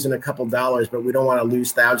even or losing a couple dollars, but we don't want to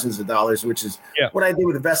lose thousands of dollars, which is what I did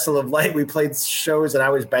with Vessel of Light. We played shows and I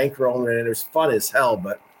was bankrolling and it was fun as hell.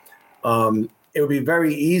 But it would be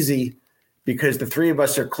very easy because the 3 of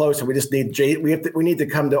us are close and we just need we need to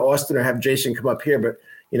come to Austin or have Jason come up here. But,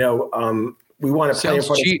 we want to play in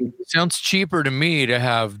front of Sounds cheaper to me to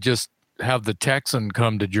have the Texan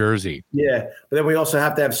come to Jersey. Yeah. But then we also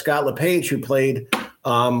have to have Scott LePage, who played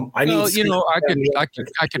I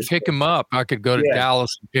could pick him up. I could go to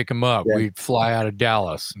Dallas and pick him up. We'd fly out of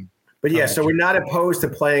Dallas. But so we're not opposed to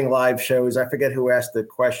playing live shows. I forget who asked the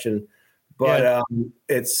question, but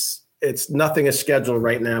it's nothing is scheduled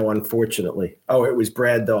right now, unfortunately. Oh, it was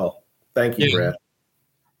Brad Dahl. Thank you, Brad.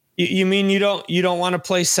 You mean you don't want to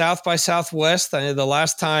play South by Southwest? The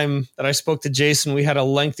last time that I spoke to Jason, we had a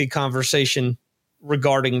lengthy conversation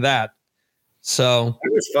regarding that. So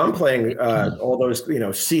it was fun playing all those,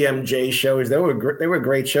 CMJ shows. They were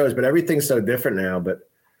great shows, but everything's so different now. But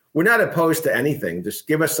we're not opposed to anything. Just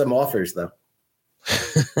give us some offers, though.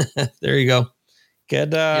 There you go.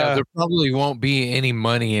 Good. There probably won't be any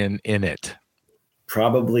money in it.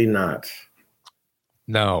 Probably not.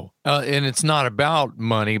 No, and it's not about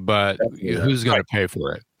money, but who's going to pay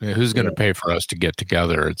for it? Who's going to pay for us to get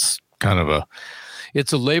together? It's kind of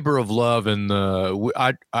it's a labor of love, and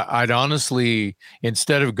I'd honestly,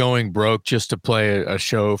 instead of going broke just to play a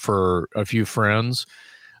show for a few friends,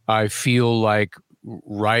 I feel like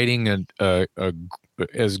writing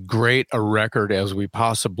as great a record as we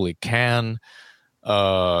possibly can,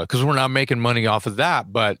 because we're not making money off of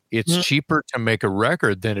that, but it's cheaper to make a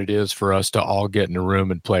record than it is for us to all get in a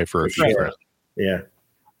room and play for a few friends. Yeah.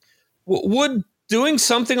 Would doing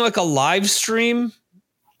something like a live stream,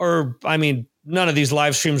 or I mean, none of these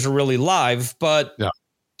live streams are really live, but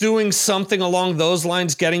doing something along those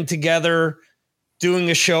lines, getting together,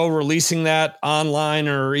 doing a show, releasing that online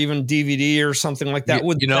or even DVD or something like that,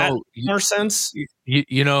 would that make more sense?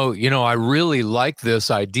 I really like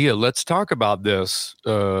this idea. Let's talk about this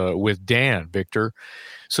with Dan, Victor.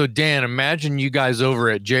 So Dan, imagine you guys over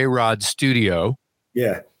at J-Rod's studio.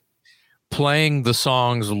 Yeah. Playing the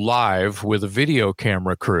songs live with a video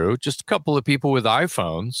camera crew, just a couple of people with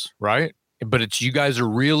iPhones, right? But it's you guys are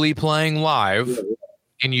really playing live,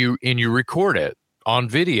 and you record it on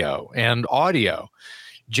video and audio.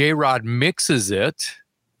 J-Rod mixes it,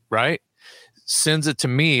 right? Sends it to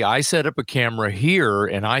me. I set up a camera here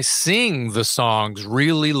and I sing the songs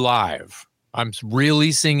really live. I'm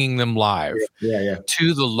really singing them live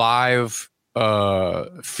to the live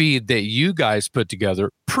feed that you guys put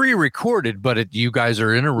together, pre-recorded, but you guys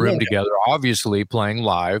are in a room together, obviously playing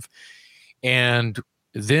live. And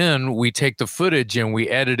then we take the footage and we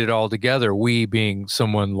edit it all together. We being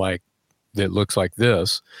someone like that looks like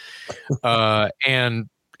this, and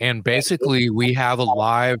basically we have a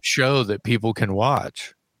live show that people can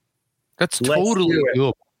watch. That's totally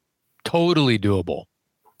doable. Totally doable.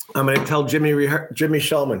 I'm going to tell Jimmy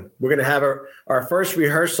Shulman we're going to have our first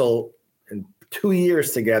rehearsal in 2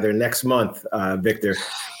 years together next month, Victor.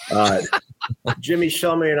 Jimmy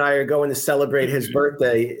Shulman and I are going to celebrate his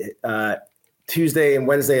birthday Tuesday and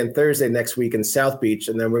Wednesday and Thursday next week in South Beach,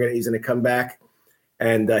 and then he's going to come back,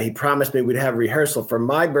 and he promised me we'd have rehearsal for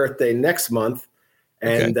my birthday next month,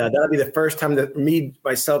 and that'll be the first time that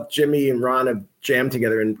myself, Jimmy, and Ron have jammed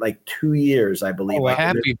together in like 2 years, I believe. Oh,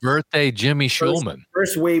 happy birthday, Jimmy Shulman!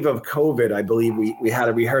 First wave of COVID, I believe we had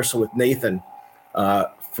a rehearsal with Nathan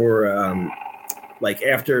for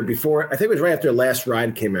before I think it was right after Last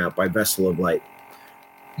Ride came out by Vessel of Light.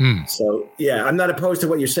 So yeah, I'm not opposed to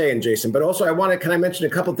what you're saying, Jason, but also can I mention a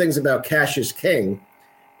couple things about Cassius King?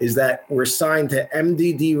 Is that we're signed to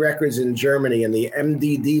MDD Records in Germany, and the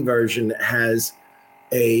MDD version has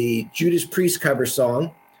a Judas Priest cover song,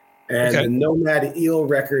 and the Nomad Eel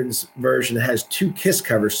Records version has 2 Kiss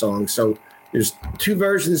cover songs. So there's 2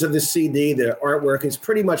 versions of the CD. The artwork is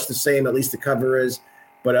pretty much the same, at least the cover is,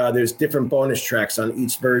 but there's different bonus tracks on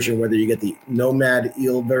each version, whether you get the Nomad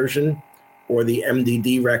Eel version or the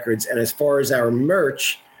MDD Records. And as far as our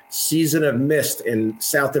merch, Season of Mist in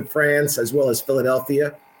south of France, as well as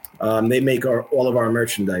Philadelphia, they make all of our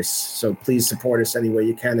merchandise. So please support us any way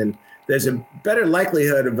you can. And there's a better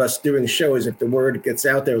likelihood of us doing shows if the word gets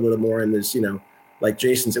out there a little more. And there's, like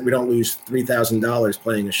Jason said, we don't lose $3,000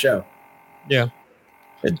 playing a show. Yeah.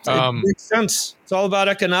 It makes sense. It's all about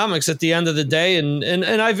economics at the end of the day. And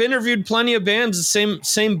I've interviewed plenty of bands, the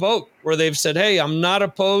same boat, where they've said, hey, I'm not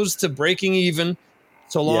opposed to breaking even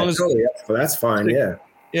so long as that's fine. Yeah.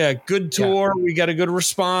 Yeah. Good tour. Yeah. We get a good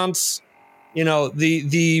response.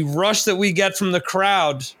 The rush that we get from the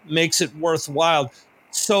crowd makes it worthwhile,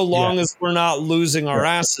 so long as we're not losing our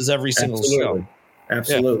asses every single show.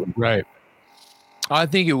 Absolutely. Yeah. Right. I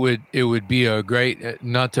think it would be a great,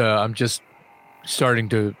 I'm just starting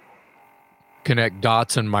to connect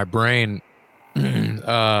dots in my brain.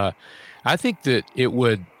 I think that it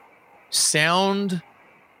would sound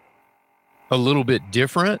a little bit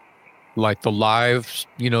different, like the live,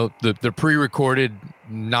 the pre-recorded,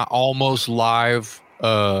 not almost live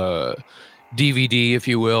DVD, if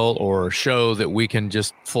you will, or show that we can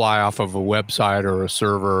just fly off of a website or a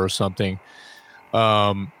server or something,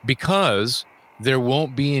 because there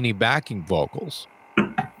won't be any backing vocals.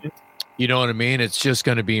 You know what I mean? It's just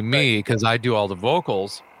going to be me, because I do all the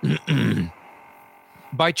vocals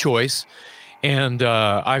by choice. And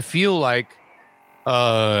I feel like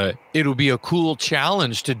it'll be a cool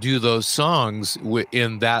challenge to do those songs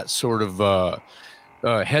in that sort of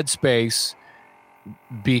headspace,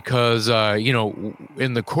 because,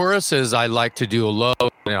 in the choruses, I like to do a low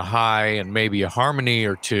and a high and maybe a harmony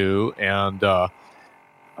or two. And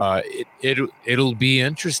it'll be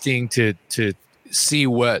interesting to see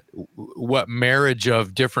what marriage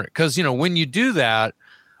of different, because when you do that,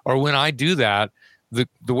 or when I do that, the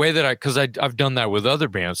way that because I've done that with other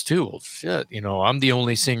bands too. Well, shit, I'm the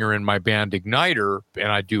only singer in my band Igniter,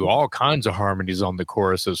 and I do all kinds of harmonies on the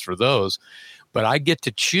choruses for those, but I get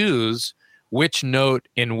to choose which note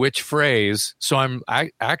in which phrase. So I'm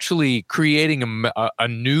actually creating a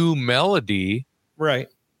new melody, right,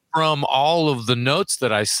 from all of the notes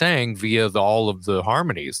that I sang via all of the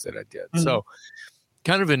harmonies that I did. So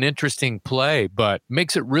kind of an interesting play, but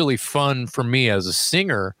makes it really fun for me as a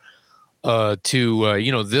singer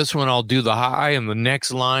to this one I'll do the high, and the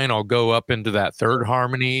next line I'll go up into that third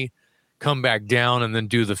harmony, come back down, and then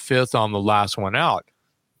do the fifth on the last one out.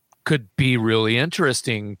 Could be really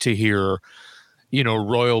interesting to hear,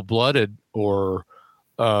 Royal Blooded or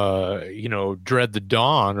Dread the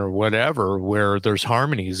Dawn or whatever, where there's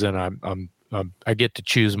harmonies and I get to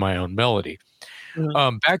choose my own melody.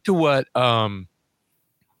 Back to what Dan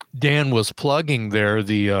was plugging there,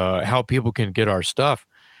 the how people can get our stuff.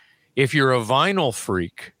 If you're a vinyl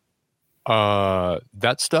freak,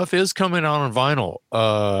 that stuff is coming out on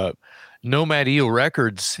vinyl. Nomad Eel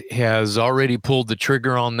Records has already pulled the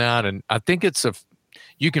trigger on that, and I think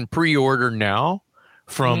you can pre-order now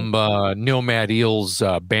from Nomad Eel's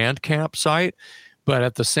Bandcamp site, but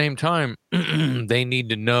at the same time, they need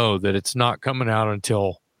to know that it's not coming out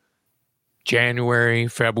until January,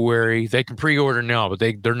 February. They can pre-order now, but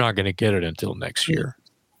they're not going to get it until next year.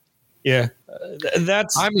 Yeah,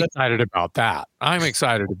 I'm excited about that. I'm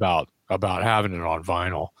excited about having it on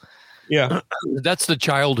vinyl. Yeah, that's the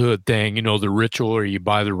childhood thing, the ritual, or you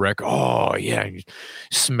buy the record. Oh yeah, you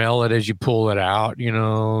smell it as you pull it out,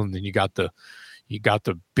 and then you got the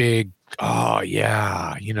big. Oh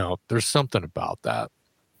yeah, there's something about that.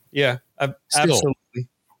 Yeah, absolutely.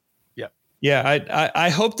 Yeah, I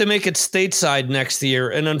hope to make it stateside next year.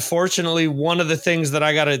 And unfortunately, one of the things that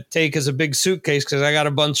I got to take is a big suitcase because I got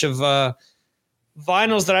a bunch of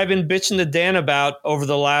vinyls that I've been bitching to Dan about over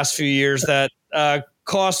the last few years that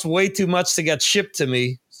cost way too much to get shipped to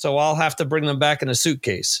me. So I'll have to bring them back in a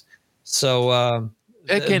suitcase. So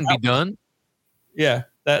it can be done. Yeah,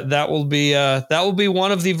 that will be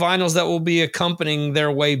one of the vinyls that will be accompanying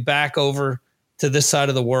their way back over to this side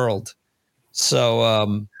of the world.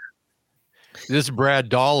 So this Brad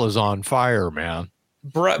Dahl is on fire, man.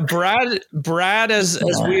 Brad, as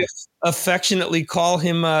we affectionately call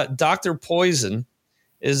him, Dr. Poison,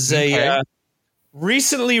 is a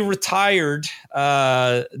recently retired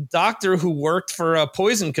doctor who worked for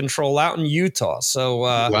poison control out in Utah. So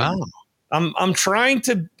wow, I'm trying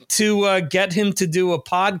to get him to do a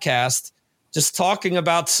podcast just talking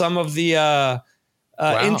about some of the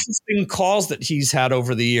interesting calls that he's had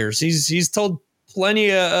over the years. He's told plenty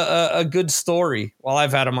a good story while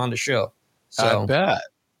I've had him on the show. So I bet.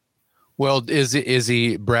 Well, is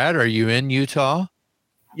he Brad? Are you in Utah?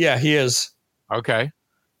 Yeah, he is. Okay,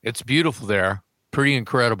 it's beautiful there. Pretty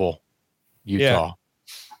incredible, Utah. Yeah,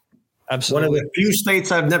 absolutely. One of the few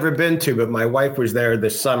states I've never been to, but my wife was there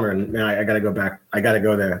this summer, and man, I got to go back. I got to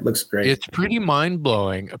go there. It looks great. It's pretty mind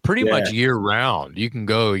blowing. Pretty much year round. You can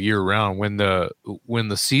go year round when the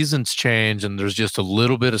seasons change and there's just a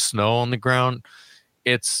little bit of snow on the ground.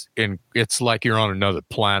 It's like you're on another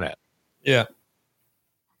planet. Yeah.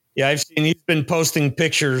 Yeah, I've seen he's been posting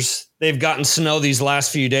pictures. They've gotten snow these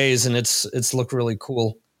last few days, and it's looked really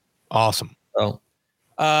cool. Awesome. So,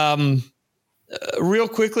 real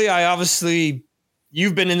quickly,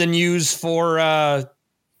 you've been in the news for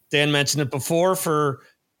Dan mentioned it before, for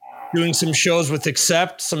doing some shows with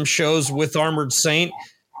Accept, some shows with Armored Saint.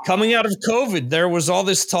 Coming out of COVID, there was all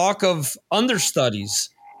this talk of understudies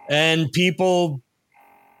and people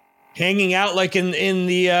hanging out like in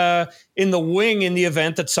the wing in the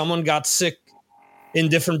event that someone got sick in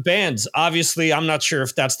different bands. Obviously, I'm not sure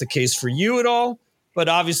if that's the case for you at all, but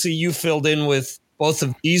obviously you filled in with both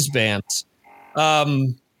of these bands.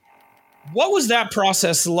 What was that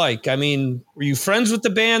process like? I mean, were you friends with the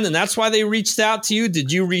band and that's why they reached out to you? Did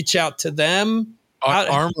you reach out to them?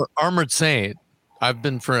 Armored Saint. I've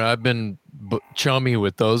been chummy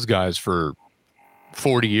with those guys for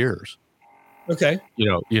 40 years. Okay.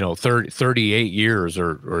 38 years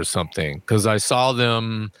or something. Because I saw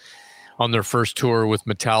them on their first tour with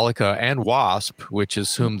Metallica and Wasp, which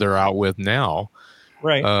is whom they're out with now.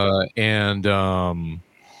 Right. I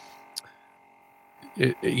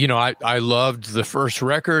loved the first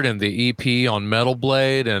record and the EP on Metal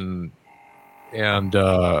Blade and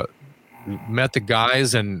met the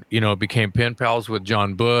guys and, became pen pals with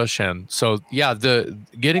John Bush. And so, yeah,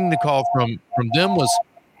 getting the call from them was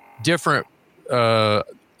different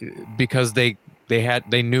because they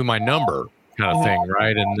knew my number kind of thing.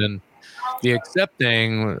 Right. And then the Accept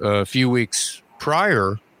thing a few weeks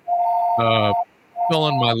prior fell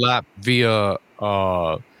in my lap via,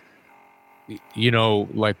 like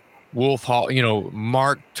Wolf Hall,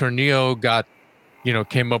 Mark Tornillo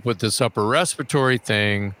came up with this upper respiratory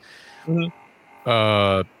thing.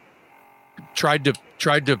 tried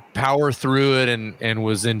to power through it and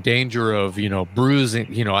was in danger of,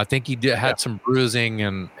 bruising. I think he had some bruising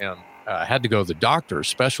and had to go to the doctor,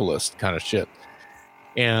 specialist kind of shit.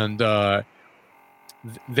 And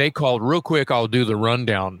they called real quick. I'll do the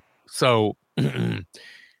rundown. So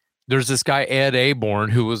there's this guy, Ed Aborn,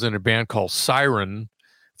 who was in a band called Siren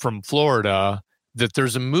from Florida, that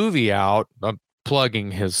there's a movie out. I'm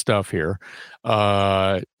plugging his stuff here.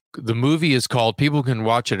 The movie is called, people can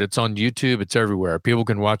watch it. It's on YouTube. It's everywhere. People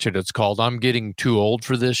can watch it. It's called I'm Getting Too Old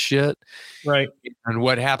for This Shit. Right. And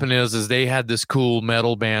what happened is they had this cool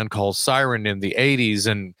metal band called Siren in the 80s.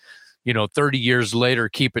 And, 30 years later,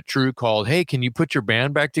 Keep It True called, hey, can you put your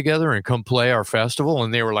band back together and come play our festival?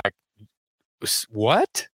 And they were like,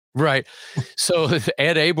 what? Right. So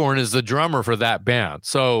Ed Aborn is the drummer for that band.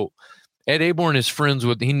 So Ed Aborn is friends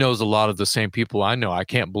with, he knows a lot of the same people I know. I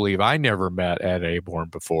can't believe I never met Ed Aborn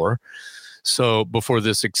before. So before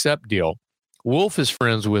this Accept deal, Wolf is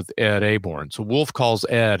friends with Ed Aborn. So Wolf calls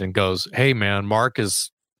Ed and goes, hey man, Mark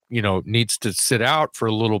is, needs to sit out for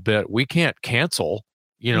a little bit. We can't cancel,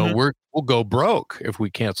 we'll go broke if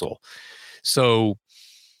we cancel. So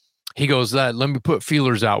he goes, let me put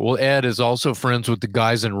feelers out. Well, Ed is also friends with the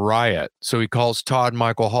guys in Riot. So he calls Todd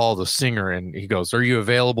Michael Hall, the singer, and he goes, are you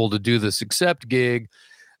available to do this Accept gig?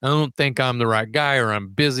 I don't think I'm the right guy, or I'm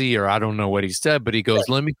busy, or I don't know what he said, but he goes,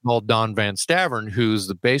 let me call Don Van Stavern, who's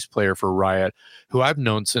the bass player for Riot, who I've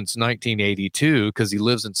known since 1982 because he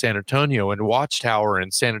lives in San Antonio, and Watchtower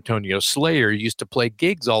and San Antonio Slayer used to play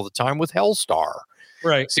gigs all the time with Hellstar.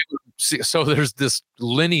 Right. So there's this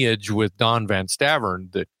lineage with Don Van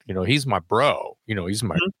Stavern that, he's my bro. He's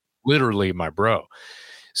my literally my bro.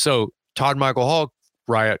 So Todd Michael Hall,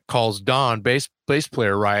 Riot, calls Don, bass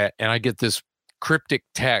player Riot, and I get this cryptic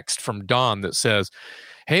text from Don that says,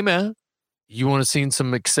 hey man, you want to sing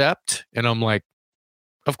some Accept? And I'm like,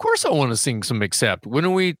 of course I want to sing some Accept. When are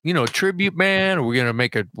we, tribute band? Are we going to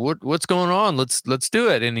make what's going on? Let's do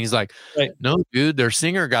it. And he's like, no, dude, their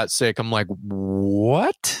singer got sick. I'm like,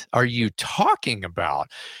 what are you talking about?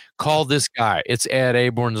 Call this guy. It's Ed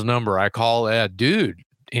Aborn's number. I call Ed, dude.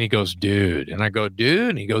 And he goes, dude. And I go, dude.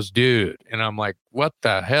 And he goes, dude. And I'm like, what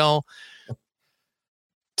the hell?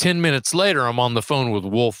 10 minutes later, I'm on the phone with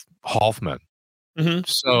Wolf Hoffman. Mm-hmm.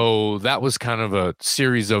 So that was kind of a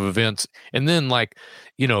series of events. And then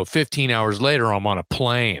 15 hours later, I'm on a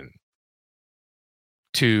plane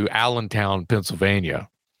to Allentown, Pennsylvania.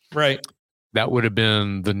 Right. That would have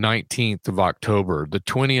been the 19th of October. The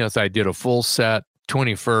 20th, I did a full set.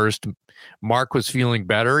 21st, Mark was feeling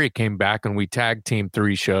better. He came back and we tag teamed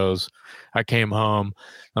 3 shows. I came home.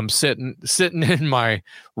 I'm sitting in my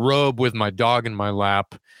robe with my dog in my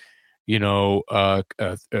lap, a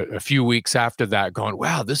few weeks after that, going,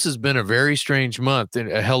 wow, this has been a very strange month. And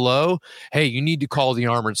hello, hey, you need to call the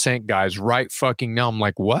Armored Saint guys right fucking now. I'm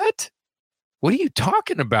like, what are you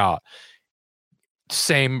talking about?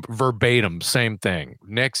 Same verbatim, same thing.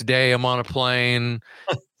 Next day, I'm on a plane,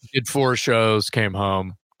 did 4 shows, came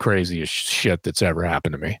home. Craziest shit that's ever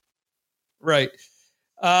happened to me. Right.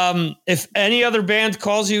 If any other band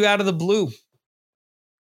calls you out of the blue,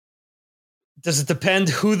 does it depend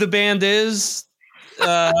who the band is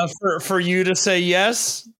for you to say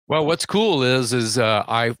yes? Well, what's cool is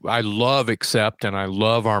I love Accept and I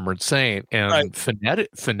love Armored Saint, and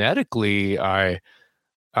phonetically I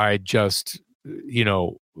just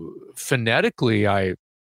phonetically I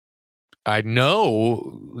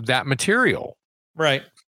know that material. Right.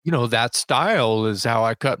 That style is how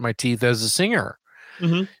I cut my teeth as a singer.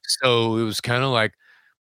 Mm-hmm. So it was kind of like,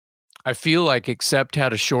 I feel like Accept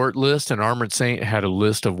had a short list and Armored Saint had a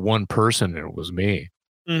list of one person, and it was me.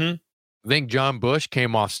 Mm-hmm. I think John Bush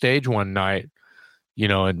came off stage one night,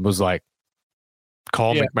 and was like,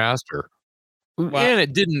 call McMaster. Wow. And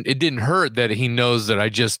it didn't hurt that he knows that I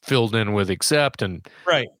just filled in with Accept and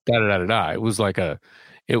da-da-da-da-da.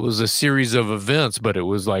 It was a series of events, but it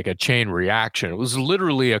was like a chain reaction. It was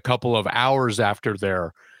literally a couple of hours after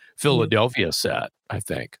their Philadelphia set, I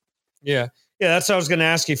think. Yeah. Yeah, that's what I was going to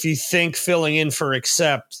ask you. If you think filling in for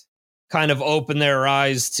Accept kind of opened their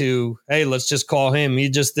eyes to, hey, let's just call him. He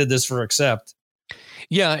just did this for Accept.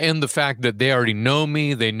 Yeah, and the fact that they already know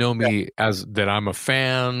me, they know me as that I'm a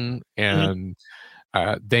fan, and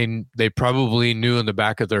they probably knew in the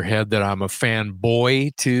back of their head that I'm a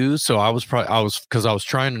fanboy too. So I was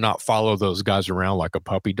trying to not follow those guys around like a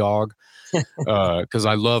puppy dog, because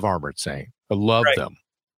I love Armored Saint. I love them,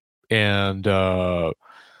 and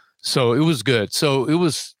so it was good. So it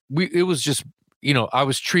was just, I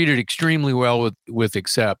was treated extremely well with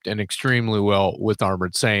Accept and extremely well with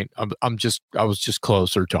Armored Saint. I was just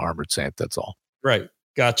closer to Armored Saint. That's all. Right.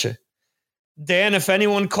 Gotcha. Dan, if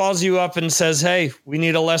anyone calls you up and says, "Hey, we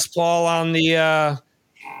need a Les Paul on the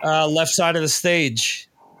left side of the stage,"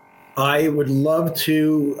 I would love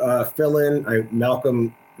to fill in.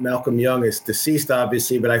 Malcolm Young is deceased,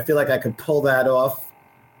 obviously, but I feel like I could pull that off.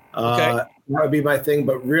 Okay. That would be my thing.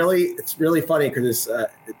 But really, it's really funny because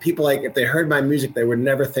people, like, if they heard my music, they would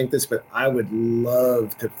never think this, but I would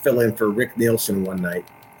love to fill in for Rick Nielsen one night.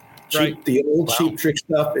 Right. The old Cheap Trick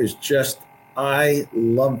stuff is just, I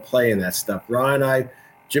love playing that stuff. Ron and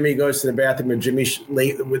Jimmy goes to the bathroom, and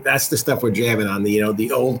that's the stuff we're jamming on,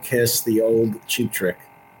 the old Kiss, the old Cheap Trick.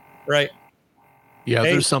 Right. Yeah,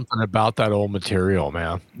 there's something about that old material,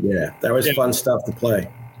 man. Yeah, that was fun stuff to play.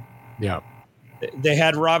 Yeah. They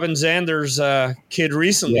had Robin Zander's kid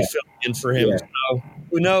recently filling in for him. Yeah. So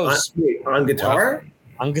who knows? On guitar? Wow.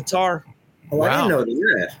 On guitar. Oh, wow. I didn't know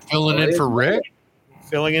that. Filling in for Rick?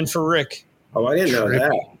 Filling in for Rick. Oh, I didn't know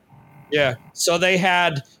that. Yeah. So they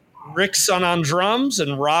had Rick's son on drums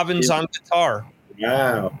and Robin's on guitar.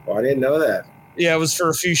 Wow. Well, I didn't know that. Yeah, it was for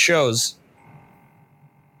a few shows.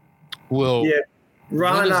 Well, yeah.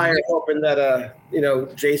 Ron and I are hoping that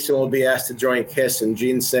Jason will be asked to join Kiss, and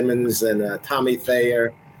Gene Simmons and Tommy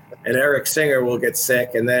Thayer and Eric Singer will get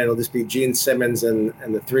sick, and then it'll just be Gene Simmons and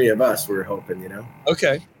the three of us. We're hoping,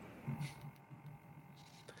 Okay.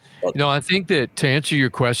 I think that to answer your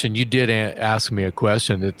question, you did ask me a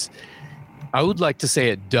question. I would like to say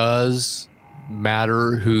it does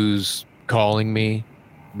matter who's calling me.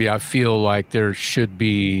 I feel like there should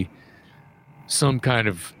be some kind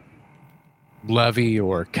of levy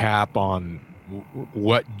or cap on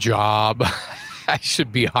what job I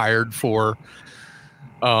should be hired for.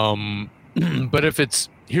 But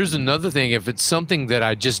here's another thing. If it's something that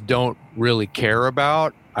I just don't really care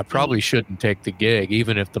about, I probably shouldn't take the gig,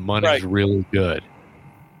 even if the money's really good.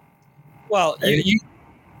 Well,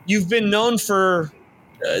 you've been known for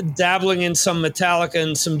dabbling in some Metallica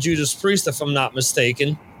and some Judas Priest, if I'm not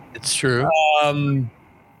mistaken. It's true.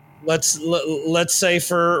 Let's say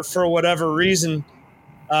for whatever reason,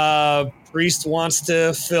 Priest wants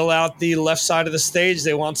to fill out the left side of the stage.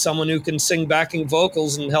 They want someone who can sing backing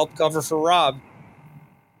vocals and help cover for Rob.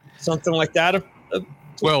 Something like that.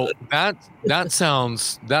 Well, that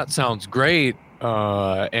sounds great,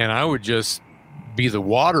 and I would just be the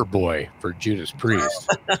water boy for Judas Priest.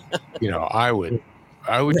 I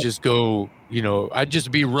would just go. I'd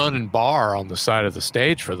just be running bar on the side of the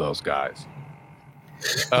stage for those guys.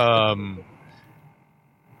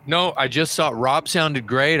 No, I just saw Rob sounded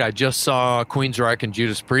great. I just saw Queensryche and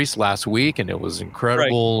Judas Priest last week, and it was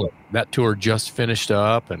incredible. Right. That tour just finished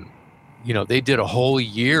up, and they did a whole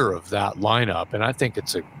year of that lineup, and I think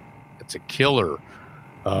it's a killer.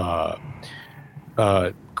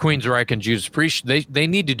 Queensryche and Judas Priest, they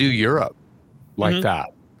need to do Europe like that.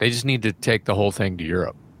 They just need to take the whole thing to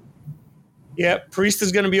Europe. Yeah, Priest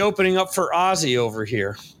is going to be opening up for Ozzy over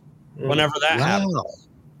here whenever that happens.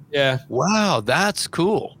 Yeah. Wow, that's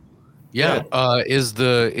cool. Yeah. Is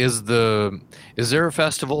there a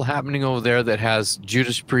festival happening over there that has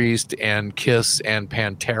Judas Priest and Kiss and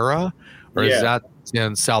Pantera, or is that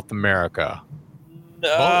in South America?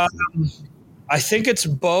 I think it's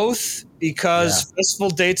both because festival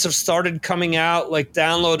dates have started coming out. Like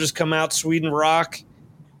Download has come out, Sweden Rock.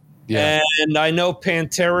 Yeah. And I know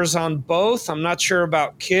Pantera's on both. I'm not sure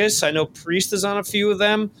about Kiss. I know Priest is on a few of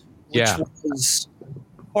them, which was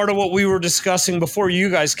part of what we were discussing before you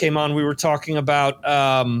guys came on. We were talking about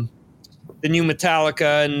the new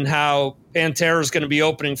Metallica and how Pantera is going to be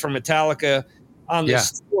opening for Metallica on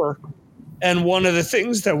this tour. And one of the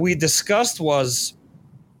things that we discussed was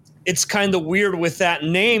it's kind of weird with that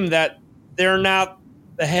name that they're not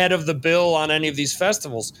the head of the bill on any of these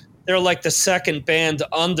festivals. They're like the second band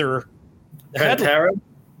under the Pantera.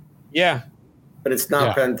 Yeah, but it's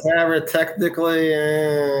not Pantera technically.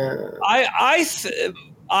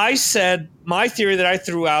 I said my theory that I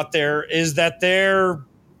threw out there is that they're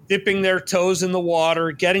dipping their toes in the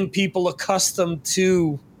water, getting people accustomed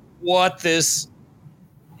to what this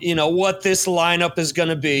lineup is going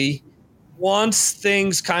to be. Once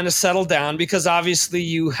things kind of settle down, because obviously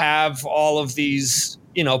you have all of these,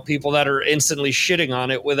 people that are instantly shitting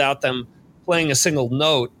on it without them playing a single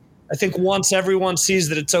note. I think once everyone sees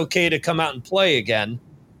that it's okay to come out and play again.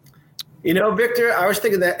 Victor, I was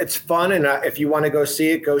thinking that it's fun, and if you want to go see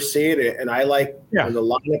it, go see it. And I like when the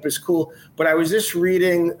lineup is cool. But I was just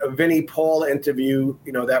reading a Vinnie Paul interview,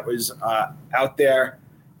 that was out there.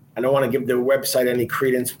 I don't want to give the website any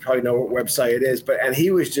credence. You probably know what website it is. And he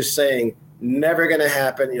was just saying, never going to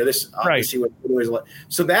happen. This obviously what it was like.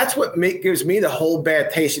 So that's what gives me the whole bad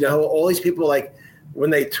taste. All these people, like when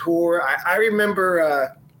they tour. I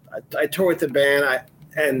remember I toured with the band.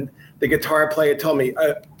 and the guitar player told me,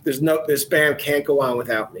 this band can't go on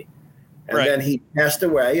without me. And then he passed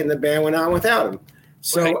away, and the band went on without him.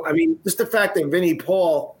 So, I mean, just the fact that Vinnie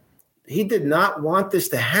Paul, he did not want this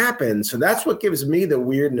to happen. So that's what gives me the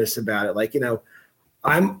weirdness about it. Like, I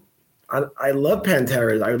love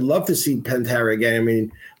Pantera. I would love to see Pantera again. I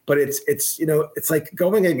mean, but it's like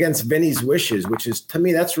going against Vinny's wishes, which is, to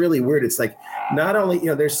me, that's really weird. It's like, not only,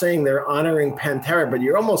 they're saying they're honoring Pantera, but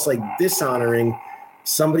you're almost like dishonoring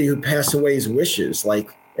somebody who passed away's wishes. Like,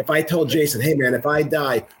 if I told Jason, hey man, if I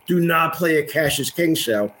die, do not play a Cassius King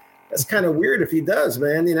show, that's kind of weird if he does,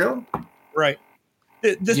 man, Right.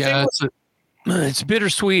 It's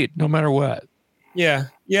bittersweet no matter what. Yeah.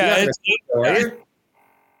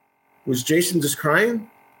 Was Jason just crying?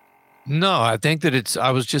 No, I think that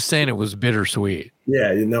I was just saying it was bittersweet. Yeah,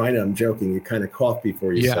 I know, I'm joking. You kind of coughed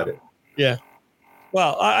before you said it. Yeah.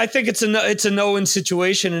 Well, I think it's a no-win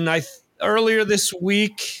situation. And earlier this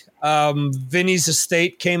week, Vinny's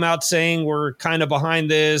estate came out saying we're kind of behind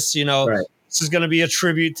this. This is going to be a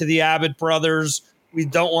tribute to the Abbott brothers. We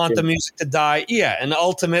don't want the music to die. Yeah, and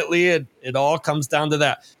ultimately it all comes down to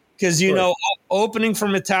that. Because, opening for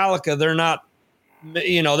Metallica, they're not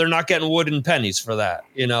getting wooden pennies for that.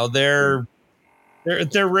 They're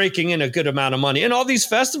raking in a good amount of money. And all these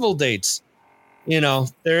festival dates,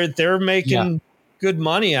 they're making good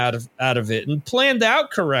money out of it, and planned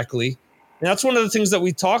out correctly. And that's one of the things that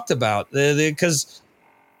we talked about, because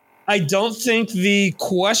I don't think the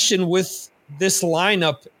question with this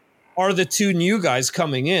lineup are the two new guys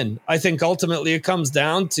coming in. I think ultimately it comes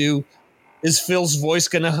down to, is Phil's voice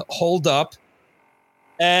going to hold up?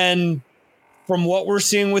 And from what we're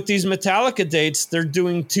seeing with these Metallica dates, they're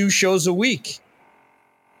doing 2 shows a week.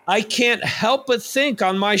 I can't help but think,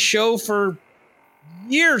 on my show for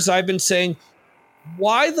years, I've been saying,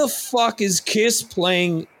 why the fuck is Kiss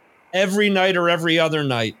playing every night or every other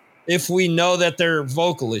night if we know that they're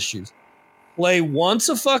vocal issues? Play once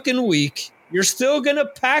a fucking week. You're still going to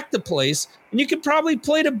pack the place, and you could probably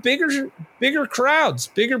play to bigger crowds,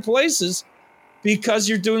 bigger places, because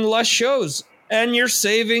you're doing less shows and you're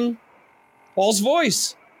saving Paul's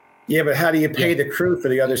voice. Yeah, but how do you pay the crew for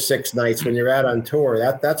the other 6 nights when you're out on tour?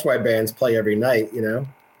 That's why bands play every night,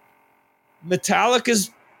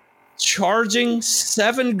 Metallica's charging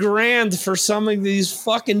 $7,000 for some of these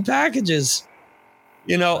fucking packages.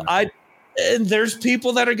 And there's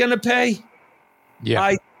people that are going to pay. Yeah.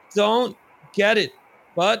 I don't get it,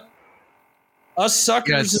 but us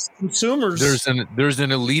suckers as consumers. There's an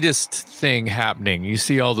elitist thing happening. You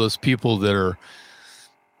see all those people that are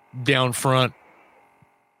down front,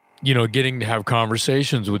 getting to have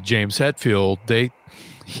conversations with James Hetfield. They,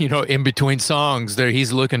 in between songs,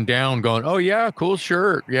 he's looking down going, oh yeah, cool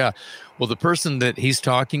shirt. Yeah. Well, the person that he's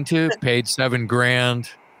talking to paid $7,000.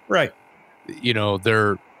 Right.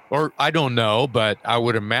 Or I don't know, but I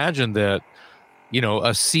would imagine that,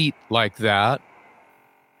 a seat like that,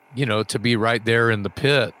 to be right there in the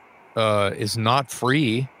pit, is not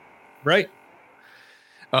free. Right.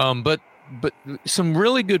 But some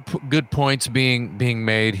really good points being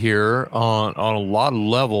made here on a lot of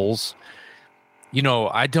levels.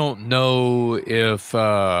 I don't know if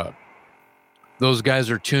those guys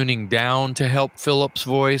are tuning down to help Philip's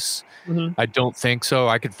voice. Mm-hmm. I don't think so.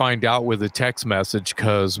 I could find out with a text message,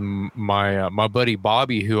 because my buddy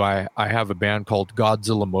Bobby, who I have a band called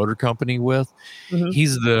Godzilla Motor Company with, mm-hmm.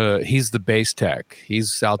 he's the bass tech.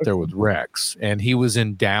 He's out there with Rex, and he was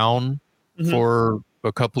in Down mm-hmm. for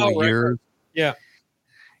a couple of years. Yeah.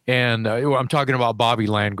 And I'm talking about Bobby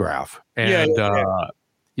Landgraf. And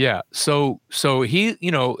so he,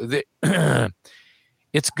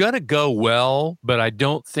 it's going to go well, but I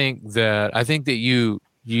think that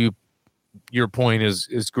your point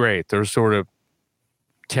is great. They're sort of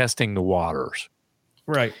testing the waters.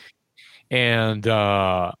 Right. And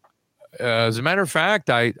as a matter of fact,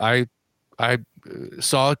 I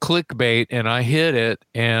saw a clickbait and I hit it,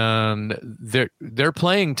 and they're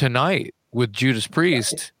playing tonight with Judas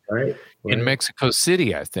Priest in Mexico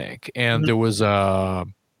City, I think. And mm-hmm. there was a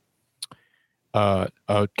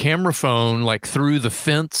camera phone like through the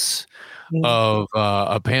fence mm-hmm. of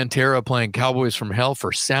a Pantera playing Cowboys from Hell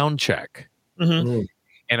for sound check. Mm-hmm.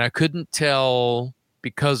 And I couldn't tell,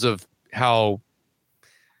 because of how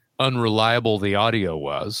unreliable the audio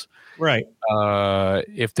was, right?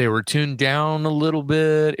 If they were tuned down a little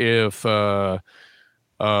bit,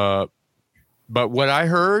 but what I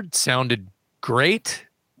heard sounded great.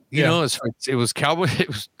 You know, it was Cowboy.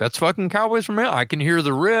 That's fucking Cowboys from Hell. I can hear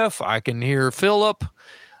the riff. I can hear Philip.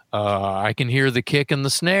 I can hear the kick and the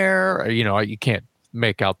snare. You can't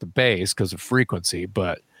make out the bass because of frequency,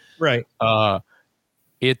 but right.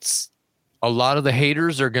 a lot of the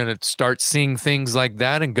haters are going to start seeing things like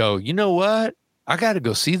that and go, you know what? I got to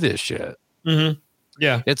go see this shit. Mm-hmm.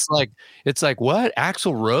 Yeah. It's like what?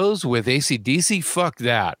 Axl Rose with AC/DC? Fuck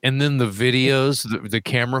that. And then the videos, the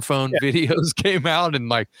camera phone videos came out and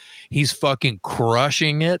like, he's fucking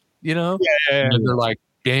crushing it, you know? Yeah. And they're like,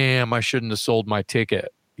 damn, I shouldn't have sold my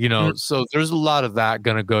ticket, you know? Mm-hmm. So there's a lot of that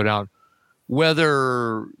going to go down.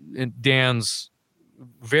 Whether Dan's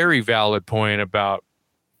very valid point about,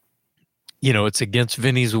 you know, it's against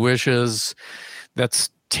Vinny's wishes. That's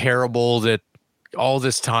terrible that all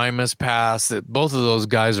this time has passed, that both of those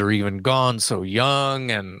guys are even gone so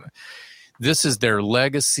young, and this is their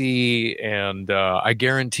legacy. And I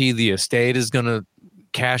guarantee the estate is going to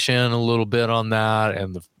cash in a little bit on that,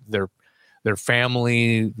 and their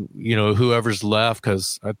family, you know, whoever's left,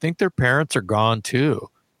 because I think their parents are gone too,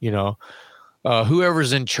 you know.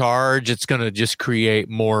 Whoever's in charge, it's going to just create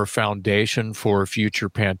more foundation for future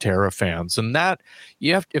Pantera fans. And that,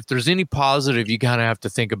 if there's any positive, you kind of have to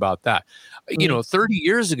think about that. You know, 30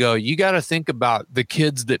 years ago, you got to think about the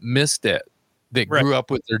kids that missed it, that grew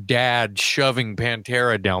up with their dad shoving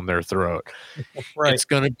Pantera down their throat. It's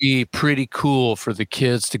going to be pretty cool for the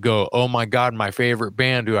kids to go, oh my God, my favorite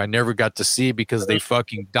band who I never got to see because they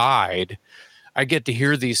fucking died. I get to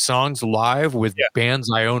hear these songs live with bands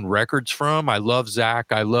I own records from. I love Zach.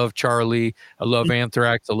 I love Charlie. I love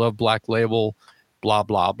Anthrax. I love Black Label. Blah,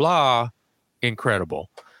 blah, blah. Incredible.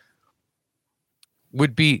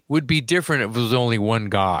 Would be different if it was only one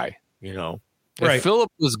guy, you know. If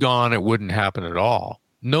Philip was gone, it wouldn't happen at all.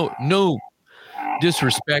 No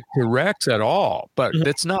disrespect to Rex at all. But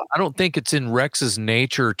that's not, I don't think it's in Rex's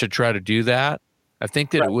nature to try to do that. I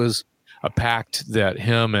think that it was a pact that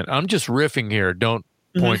him, and I'm just riffing here, don't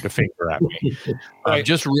point the finger at me. I'm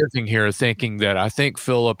just riffing here, thinking that I think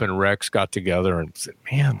Philip and Rex got together and said,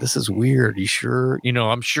 man, this is weird. You sure? You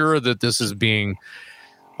know, I'm sure that this is being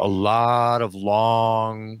a lot of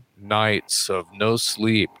long nights of no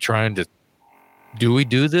sleep trying to, do we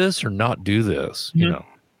do this or not do this? You know?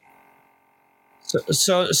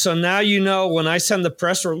 So now, you know, when I send the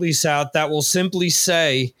press release out, that will simply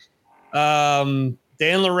say,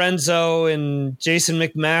 Dan Lorenzo and Jason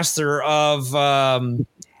McMaster of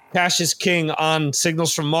Cassius King on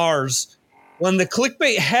Signals from Mars. When the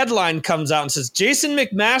clickbait headline comes out and says, Jason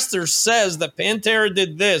McMaster says that Pantera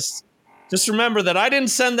did this, just remember that I didn't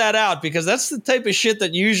send that out, because that's the type of shit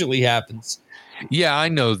that usually happens. Yeah, I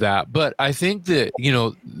know that. But I think that, you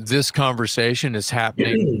know, this conversation is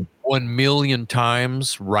happening 1 million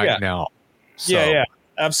times now. So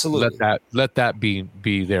absolutely. Let that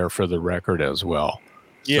be there for the record as well.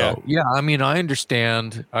 Yeah. So, yeah, I mean, I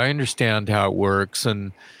understand how it works,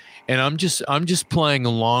 and I'm just playing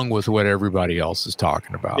along with what everybody else is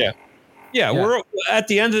talking about. Yeah. We're at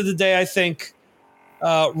the end of the day, I think,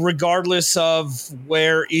 regardless of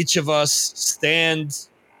where each of us stand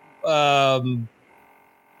with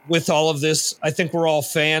all of this, I think we're all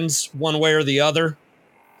fans one way or the other.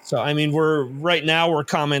 So, I mean, we're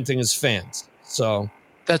commenting as fans. So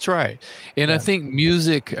that's right. And I think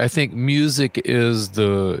music is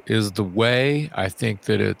the way. I think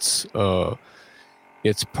that it's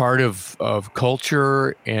part of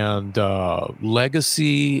culture and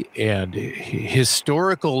legacy, and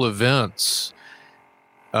historical events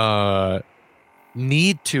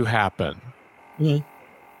need to happen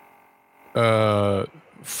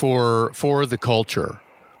for the culture,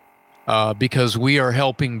 because we are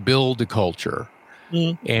helping build a culture.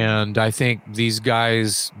 And I think these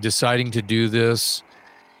guys deciding to do this,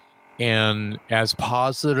 and as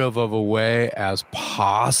positive of a way as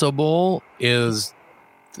possible, is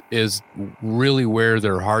really where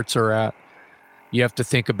their hearts are at. You have to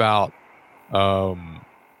think about,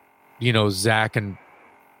 you know, Zach and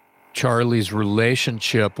Charlie's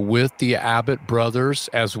relationship with the Abbott brothers,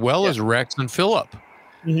 as well as Rex and Philip,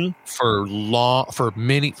 for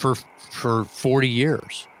 40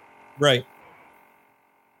 years. Right.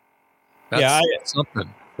 That's something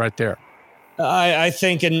right there. I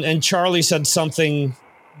think, and Charlie said something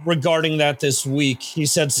regarding that this week. He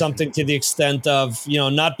said something to the extent of, you know,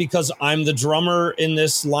 not because I'm the drummer in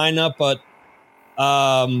this lineup, but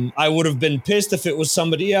I would have been pissed if it was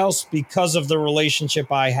somebody else, because of the relationship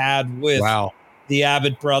I had with the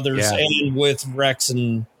Abbott brothers and with Rex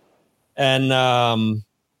and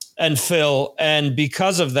Phil. And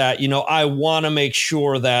because of that, you know, I want to make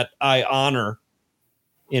sure that I honor,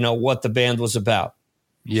 you know, what the band was about.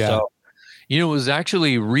 Yeah. So, you know, it was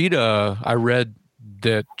actually Rita. I read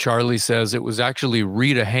that Charlie says it was actually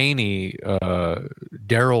Rita Haney,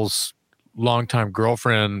 Daryl's longtime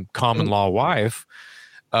girlfriend, common law wife,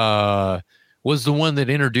 was the one that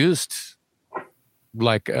introduced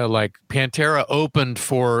Pantera opened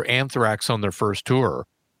for Anthrax on their first tour.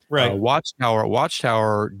 Right.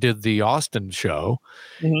 Watchtower did the Austin show.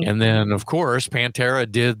 Mm-hmm. And then, of course,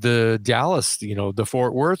 Pantera did the Dallas, the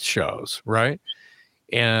Fort Worth shows, right?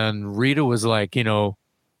 And Rita was like,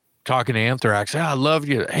 talking to Anthrax, I love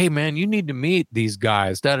you. Hey, man, you need to meet these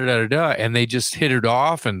guys, da-da-da-da-da. And they just hit it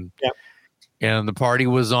off, and the party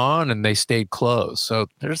was on, and they stayed close. So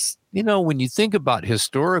there's, when you think about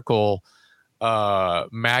historical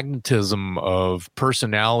magnetism of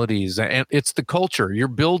personalities, and it's the culture. You're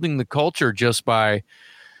building the culture just by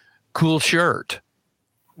cool shirt.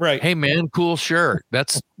 Right. Hey man, cool shirt.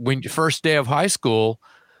 That's when your first day of high school.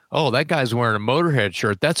 Oh, that guy's wearing a Motorhead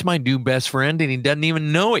shirt. That's my new best friend, and he doesn't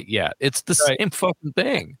even know it yet. It's the same fucking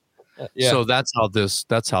thing. Yeah. So that's how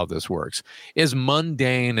this works. As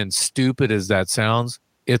mundane and stupid as that sounds,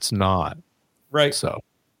 it's not. Right. So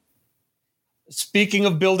speaking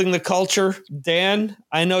of building the culture, Dan,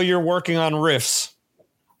 I know you're working on riffs.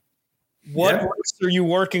 What riffs are you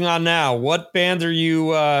working on now? What band do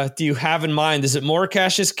you have in mind? Is it more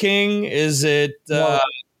Cassius King? Is it?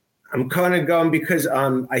 I'm kind of going because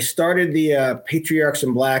I started the Patriarchs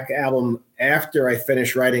in Black album after I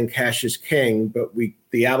finished writing Cassius King, but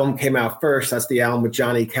the album came out first. That's the album with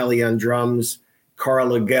Johnny Kelly on drums.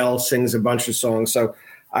 Carl Legel sings a bunch of songs. So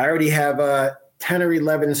I already have 10 or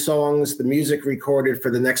 11 songs, the music recorded for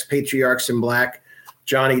the next Patriarchs in Black.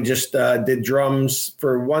 Johnny just did drums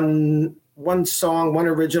for one song, one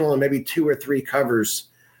original, and maybe 2 or 3 covers.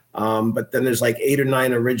 But then there's like 8 or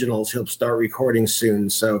 9 originals he'll start recording soon.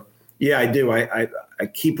 So yeah, I do. I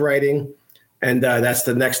keep writing, and that's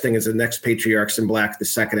the next thing is the next Patriarchs in Black, the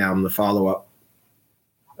second album, the follow-up.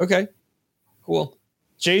 Okay, cool.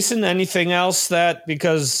 Jason, anything else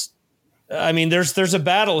because I mean, there's a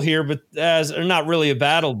battle here, but or not really a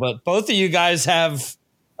battle, but both of you guys have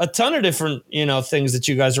a ton of different, things that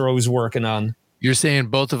you guys are always working on. You're saying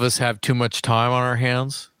both of us have too much time on our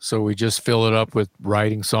hands, so we just fill it up with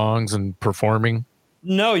writing songs and performing?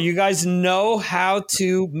 No, you guys know how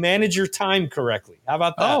to manage your time correctly. How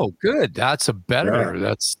about that? Oh, good. That's a better.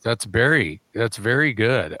 Yeah. That's very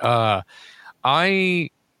good.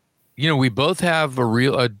 We both have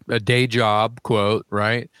a day job, quote,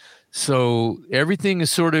 right? So everything is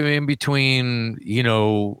sort of in between,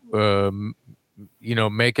 making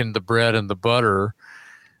the bread and the butter.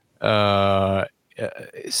 And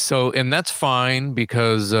that's fine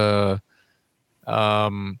because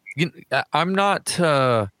I'm not.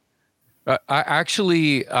 I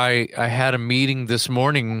had a meeting this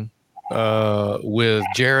morning with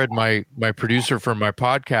Jared, my producer for my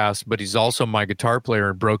podcast, but he's also my guitar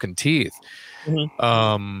player in Broken Teeth.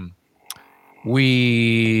 Mm-hmm.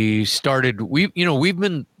 We've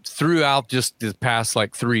been throughout just the past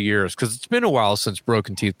 3 years, because it's been a while since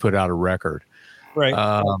Broken Teeth put out a record.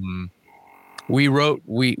 Right.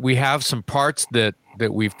 We have some parts that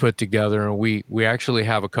we've put together, and we actually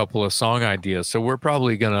have a couple of song ideas. So we're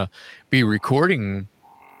probably going to be recording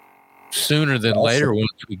sooner than later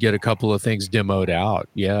once we get a couple of things demoed out.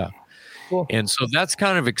 Yeah. Cool. And so that's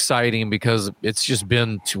kind of exciting because it's just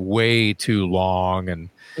been way too long, and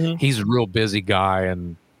he's a real busy guy,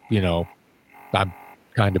 and I'm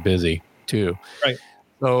kind of busy too. Right.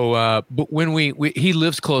 So, but when he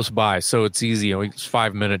lives close by, so it's easy. It's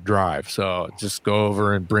 5-minute drive. So just go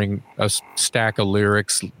over and bring a stack of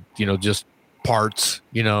lyrics, just parts,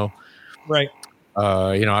 Right.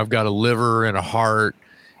 I've got a liver and a heart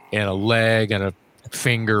and a leg and a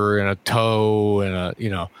finger and a toe and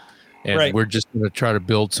and right. We're just going to try to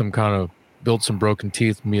build some Broken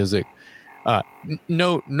Teeth music.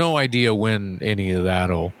 No idea when any of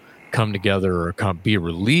that'll come together or be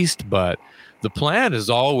released, but the plan is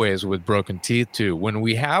always with Broken Teeth too. When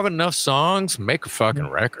we have enough songs, make a fucking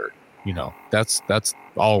record. That's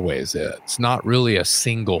always it. It's not really a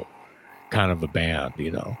single kind of a band,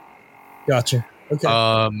 Gotcha.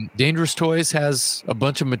 Okay. Dangerous Toys has a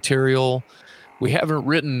bunch of material we haven't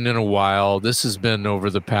written in a while. This has been over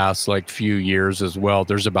the past few years as well.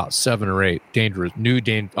 There's about 7 or 8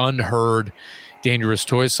 unheard Dangerous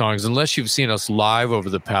Toys songs. Unless you've seen us live over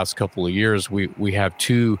the past couple of years, we have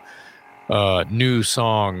 2 new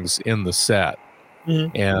songs in the set.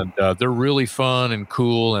 Mm-hmm. And they're really fun and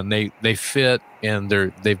cool, and they fit, and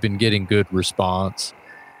they've been getting good response.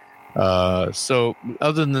 So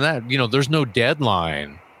other than that, there's no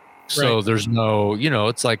deadline. So right. There's no,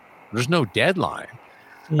 there's no deadline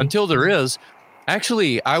until there is.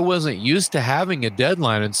 Actually, I wasn't used to having a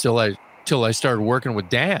deadline until I started working with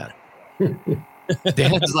Dan.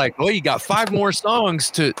 Dan's like, "Oh, you got 5 more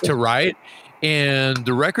songs to write." And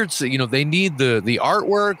the records, they need the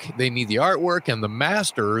artwork and the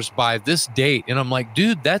masters by this date. And I'm like,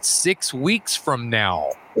 dude, that's 6 weeks from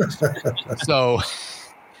now. So,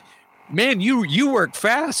 man, you work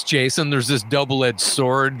fast, Jason. There's this double-edged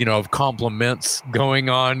sword, of compliments going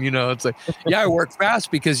on. It's like, yeah, I work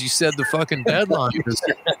fast because you said the fucking deadline is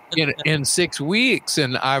in 6 weeks,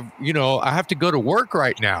 and I have to go to work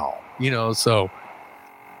right now. So,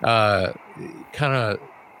 kind of.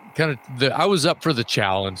 I was up for the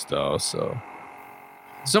challenge though. So,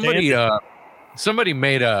 somebody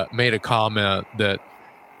made a comment that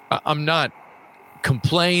I'm not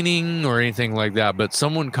complaining or anything like that, but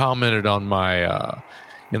someone commented on my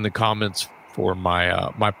in the comments for my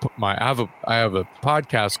I have a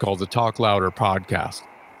podcast called the Talk Louder podcast.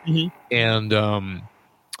 And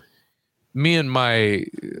me and my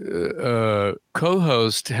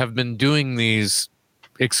co-host have been doing these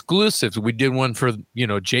exclusives. We did one for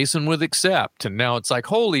Jason with Accept, and now it's like,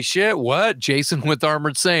 holy shit, what? Jason with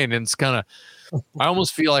Armored Saint. And it's kind of, I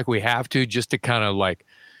almost feel like we have to, just to kind of like,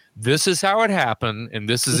 this is how it happened, and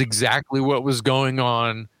this is exactly what was going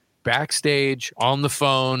on backstage, on the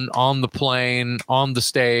phone, on the plane, on the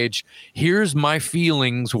stage. Here's my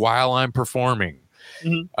feelings while I'm performing.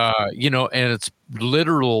 And it's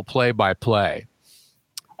literal play by play.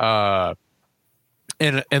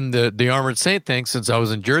 And the Armored Saint thing, since I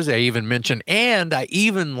was in Jersey, I even mentioned, and I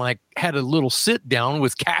even had a little sit down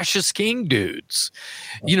with Cassius King dudes,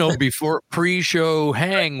 before pre-show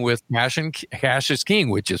hang with Cassius King,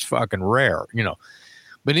 which is fucking rare,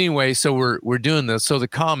 But anyway, so we're doing this. So the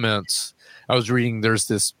comments I was reading, there's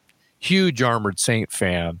this huge Armored Saint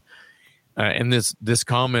fan, and this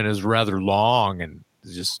comment is rather long and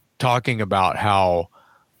just talking about how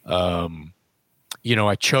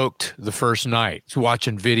I choked the first night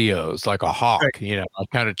watching videos like a hawk, I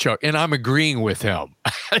kind of choked, and I'm agreeing with him.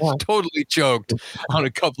 I totally choked on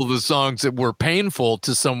a couple of the songs that were painful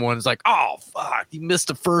to someone. It's like, oh, fuck, you missed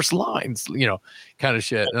the first lines, kind of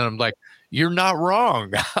shit. And I'm like, you're not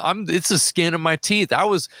wrong. It's the skin of my teeth. I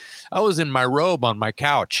was in my robe on my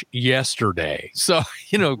couch yesterday. So,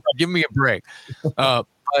 give me a break.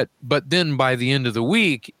 But then by the end of the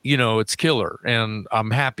week, it's killer, and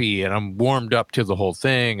I'm happy and I'm warmed up to the whole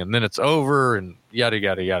thing, and then it's over and yada,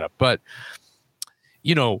 yada, yada. But,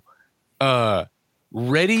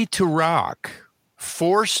 ready to rock,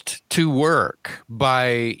 forced to work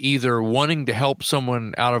by either wanting to help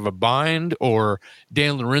someone out of a bind or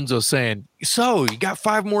Dan Lorenzo saying, so you got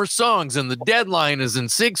 5 more songs and the deadline is in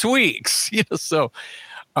 6 weeks. So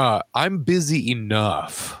I'm busy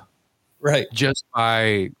enough. Right. Just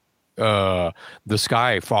by the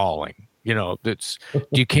sky falling, that's,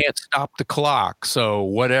 you can't stop the clock. So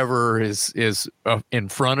whatever is in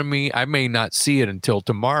front of me, I may not see it until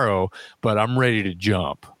tomorrow, but I'm ready to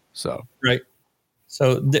jump. So, right.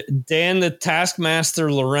 So Dan, the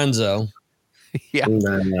Taskmaster Lorenzo. Yeah.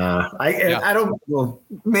 I don't, well,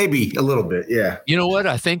 maybe a little bit. Yeah. You know what?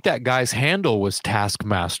 I think that guy's handle was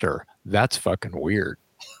Taskmaster. That's fucking weird.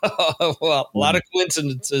 Well, a lot of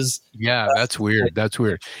coincidences. Yeah, that's weird. That's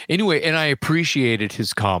weird. Anyway, and I appreciated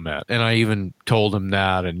his comment, and I even told him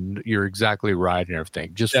that, and you're exactly right and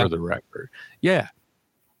everything, just for the record. Yeah.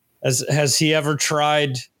 Has he ever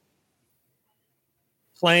tried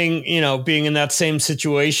playing, being in that same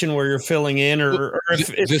situation where you're filling in, or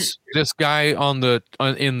if this guy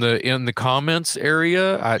in the comments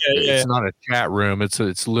area? It's not a chat room.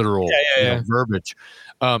 It's literal verbiage.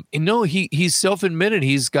 He's self-admitted.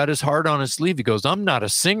 He's got his heart on his sleeve. He goes, I'm not a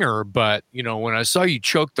singer, but when I saw you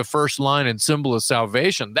choke the first line in Symbol of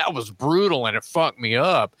Salvation, that was brutal and it fucked me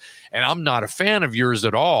up. And I'm not a fan of yours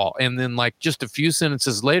at all. And then just a few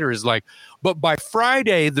sentences later is like, but by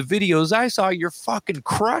Friday, the videos I saw, you're fucking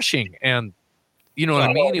crushing. And you know what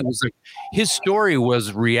I mean? It was like his story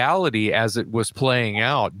was reality as it was playing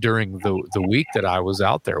out during the week that I was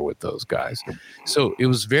out there with those guys. So it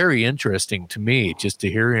was very interesting to me just to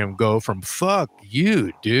hear him go from fuck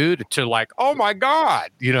you, dude, to oh my God,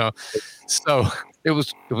 So it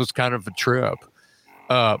was kind of a trip.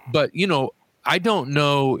 But I don't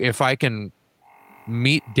know if I can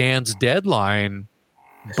meet Dan's deadline,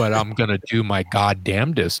 but I'm gonna do my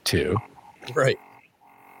goddamnedest to. Right.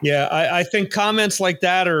 Yeah, I think comments like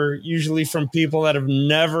that are usually from people that have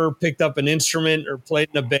never picked up an instrument or played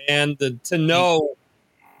in a band to know what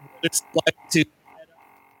it's like to.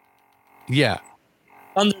 Yeah.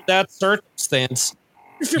 Under that circumstance,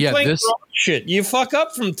 if you're playing wrong shit, you fuck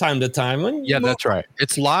up from time to time. That's right.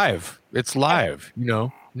 It's live. It's live.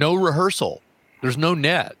 No rehearsal. There's no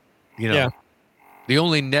net. The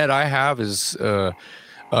only net I have is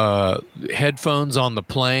headphones on the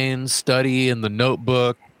plane, study in the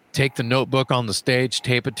notebook, take the notebook on the stage,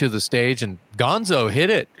 tape it to the stage, and Gonzo hit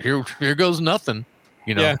it. Here goes nothing,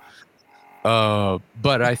 you know. Yeah.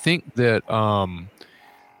 But I think that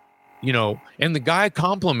you know, and the guy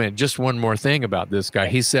complimented just one more thing about this guy.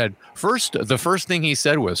 He said, the first thing he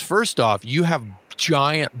said was, first off, you have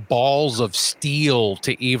giant balls of steel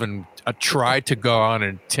to even try to go on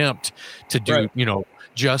and attempt to do, you know,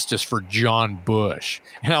 justice for John Bush.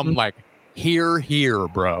 And I'm like, here,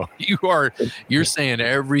 bro. You're saying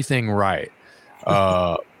everything right.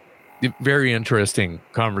 Very interesting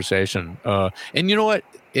conversation. And you know what?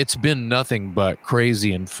 It's been nothing but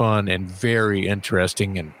crazy and fun and very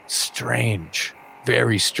interesting and strange,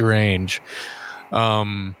 very strange.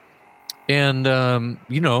 You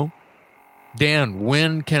know, Dan,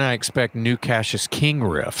 when can I expect new Cassius King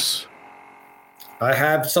riffs? I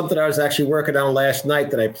have something I was actually working on last night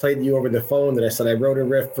that I played you over the phone that I said I wrote a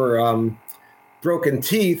riff for Broken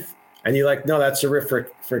Teeth. And you're like, no, that's a riff for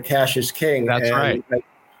Cassius King. That's right.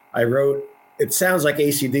 I wrote, it sounds like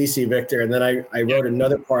AC/DC, Victor. And then I wrote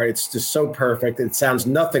another part. It's just so perfect. It sounds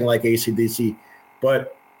nothing like AC/DC,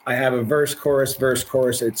 but I have a verse, chorus.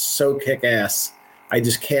 It's so kick-ass. I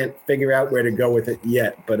just can't figure out where to go with it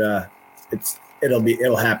yet, but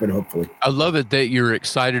it'll happen, hopefully. I love it that you're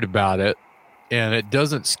excited about it. And it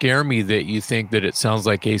doesn't scare me that you think that it sounds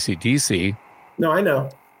like AC/DC. No, I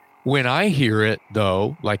know. When I hear it,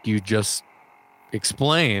 though, like you just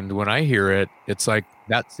explained, when I hear it, it's like,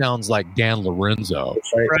 that sounds like Dan Lorenzo.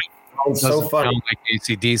 That's right. It sounds so funny. Sound like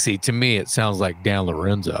AC/DC. To me, it sounds like Dan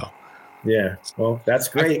Lorenzo. Yeah. Well, that's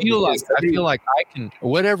great. I feel like I can,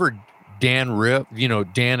 whatever Dan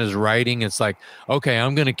is writing, it's like, okay,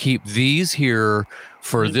 I'm going to keep these here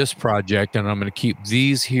for this project, and I'm going to keep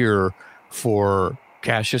these here for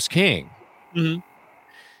Cassius King.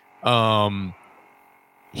 Mm-hmm.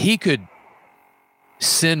 He could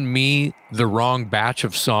send me the wrong batch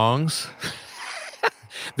of songs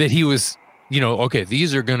that he was, okay,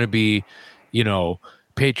 these are going to be,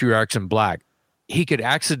 Patriarchs in Black. He could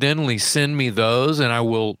accidentally send me those and I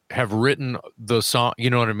will have written the song. You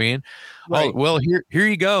know what I mean? Right. Oh, well, here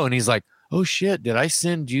you go. And he's like, oh shit, did I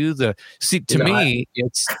send you me,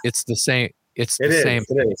 it's the same. It's the same.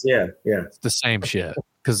 It is. Yeah. It's the same shit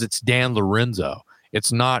because it's Dan Lorenzo.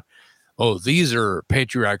 It's not, oh, these are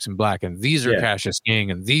Patriarchs in Black and these are Cassius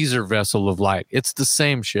King and these are Vessel of Light. It's the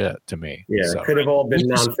same shit to me. Yeah, so, it could have all been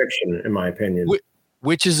nonfiction, in my opinion.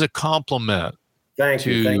 Which is a compliment. Thank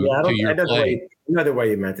you. I know the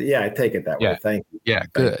way you meant it. Yeah, I take it that way. Thank you. Yeah,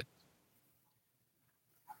 good.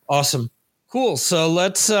 Awesome. Cool. So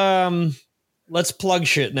let's plug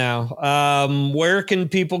shit now. Where can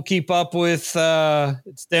people keep up with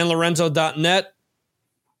it's danlorenzo.net?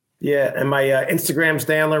 Yeah, and my Instagram's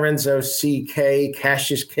Dan Lorenzo CK.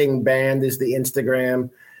 Cassius King Band is the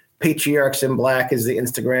Instagram. Patriarchs in Black is the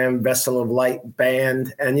Instagram. Vessel of Light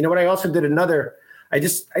Band. And you know what? I also did another. I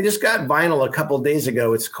just got vinyl a couple of days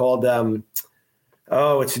ago. It's called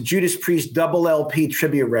it's a Judas Priest double LP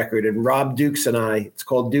tribute record, and Rob Dukes and I. It's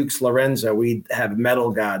called Dukes Lorenzo. We have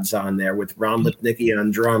Metal Gods on there with Ron Lipnicki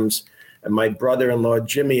on drums and my brother-in-law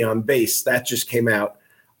Jimmy on bass. That just came out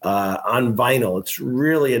on vinyl. It's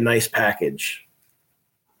really a nice package.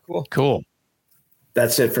 Cool.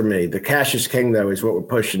 That's it for me. The Cassius King, though, is what we're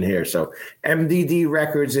pushing here. So MDD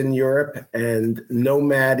Records in Europe and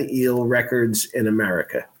Nomad Eel Records in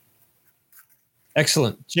America.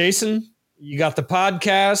 Excellent. Jason, you got the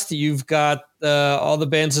podcast. You've got all the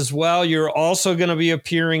bands as well. You're also going to be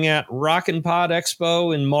appearing at Rockin' Pod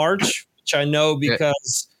Expo in March, which I know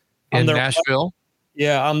because in Nashville.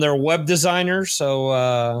 I'm their web designer.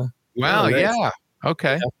 So wow, yeah.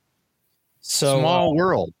 Okay. Yeah. So small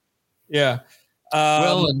world. Yeah.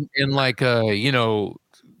 Well, in like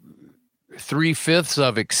 3/5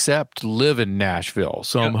 of Accept live in Nashville,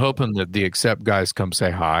 so I'm hoping that the Accept guys come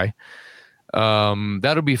say hi.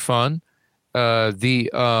 That'll be fun. I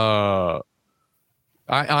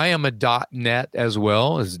am a .net as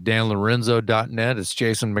well as danlorenzo.net. It's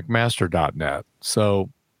jasonmcmaster.net. So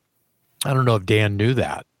I don't know if Dan knew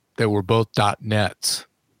that we're both .nets.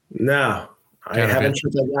 No, I haven't.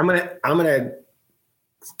 I'm gonna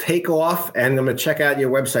take off and I'm gonna check out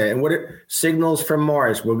your website. And what are Signals from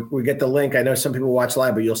Mars? We get the link. I know some people watch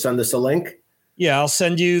live, but you'll send us a link. Yeah, I'll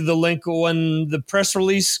send you the link when the press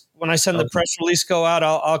release. When I send the press release go out,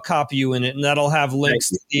 I'll copy you in it, and that'll have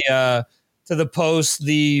links to the post,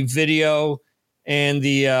 the video, and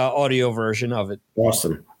the audio version of it.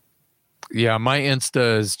 Awesome. Yeah, my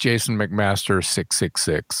Insta is Jason McMaster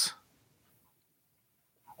 666.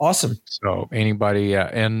 Awesome. So anybody,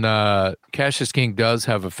 and Cassius King does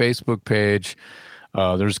have a Facebook page.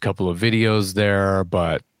 There's a couple of videos there,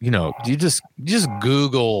 but you just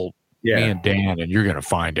Google me and Dan, and you're gonna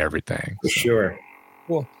find everything. For sure.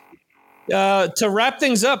 Cool. To wrap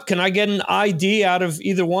things up, can I get an ID out of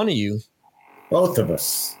either one of you? Both of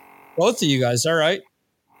us. Both of you guys. All right.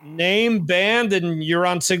 Name, band, and you're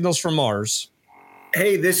on Signals from Mars.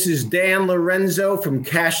 Hey, this is Dan Lorenzo from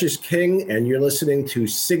Cassius King, and you're listening to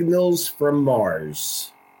Signals from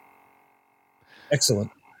Mars. Excellent.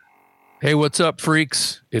 Hey, what's up,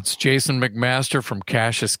 freaks? It's Jason McMaster from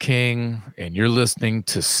Cassius King, and you're listening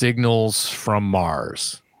to Signals from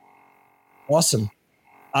Mars. Awesome.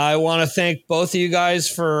 I want to thank both of you guys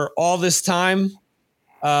for all this time.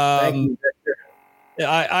 Thank you, Victor.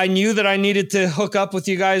 I knew that I needed to hook up with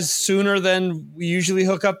you guys sooner than we usually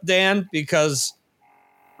hook up, Dan, because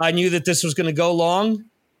I knew that this was going to go long,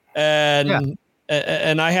 and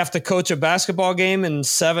I have to coach a basketball game in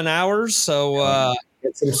 7 hours. So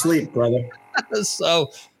get some sleep, brother.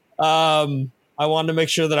 So I wanted to make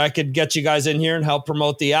sure that I could get you guys in here and help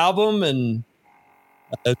promote the album. And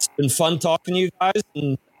it's been fun talking to you guys.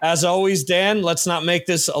 And as always, Dan, let's not make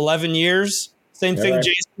this 11 years. Same thing, right.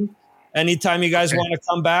 Jason. Anytime you guys want to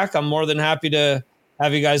come back, I'm more than happy to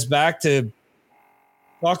have you guys back to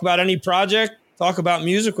talk about any project. Talk about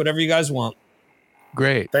music, whatever you guys want.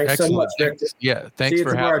 Great. Thanks Excellent. so much, Victor. Yeah, thanks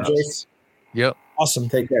for having us. Jace. Yep. Awesome.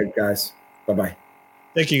 Take care, guys. Bye-bye.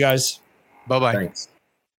 Thank you, guys. Bye-bye. Thanks.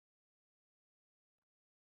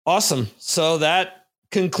 Awesome. So that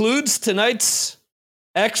concludes tonight's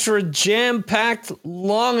extra jam-packed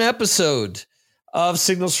long episode of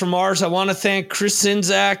Signals from Mars. I want to thank Chris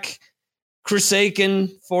Czynszak, Chris Aiken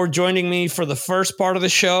for joining me for the first part of the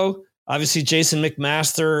show. Obviously, Jason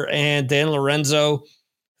McMaster and Dan Lorenzo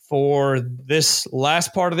for this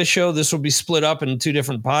last part of the show. This will be split up in 2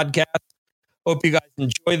 different podcasts. Hope you guys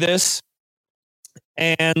enjoy this.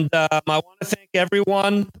 And I want to thank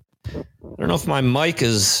everyone. I don't know if my mic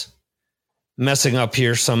is messing up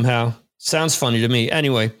here somehow. Sounds funny to me.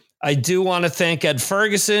 Anyway, I do want to thank Ed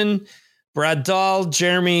Ferguson, Brad Dahl,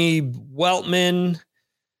 Jeremy Weltman.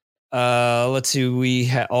 Let's see.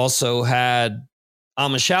 We also had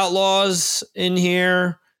Amish Outlaws in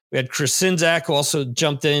here. We had Chris Czynszak, who also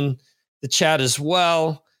jumped in the chat as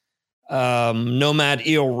well. Nomad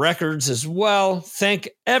Eel Records as well. Thank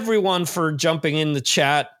everyone for jumping in the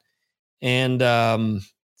chat and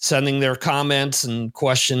sending their comments and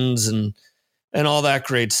questions and all that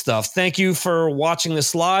great stuff. Thank you for watching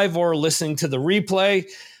this live or listening to the replay.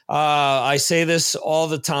 I say this all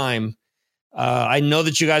the time. I know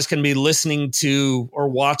that you guys can be listening to or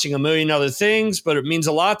watching a million other things, but it means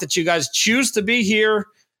a lot that you guys choose to be here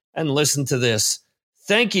and listen to this.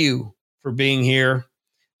 Thank you for being here.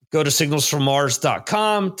 Go to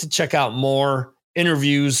signalsfrommars.com to check out more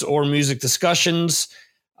interviews or music discussions.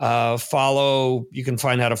 You can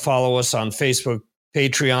find how to follow us on Facebook,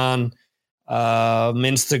 Patreon,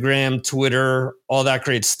 Instagram, Twitter, all that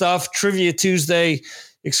great stuff. Trivia Tuesday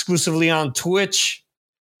exclusively on Twitch.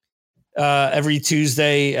 Every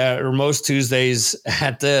Tuesday or most Tuesdays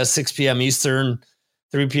at 6 p.m. Eastern,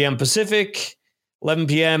 3 p.m. Pacific, 11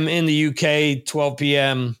 p.m. in the UK, 12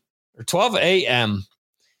 p.m. or 12 a.m.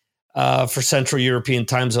 For Central European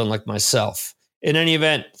time zone like myself. In any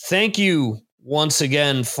event, thank you once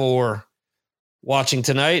again for watching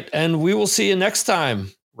tonight, and we will see you next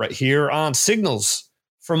time right here on Signals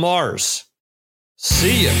from Mars.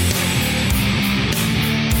 See ya.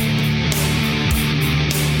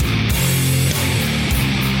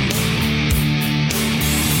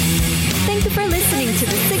 To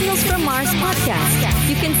the Signals from Mars podcast.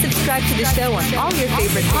 You can subscribe to the show on all your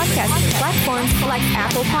favorite podcasting platforms like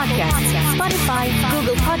Apple Podcasts, Spotify,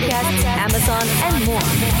 Google Podcasts, Amazon, and more.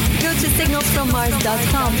 Go to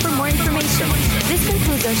signalsfrommars.com for more information. This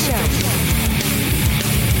concludes our show.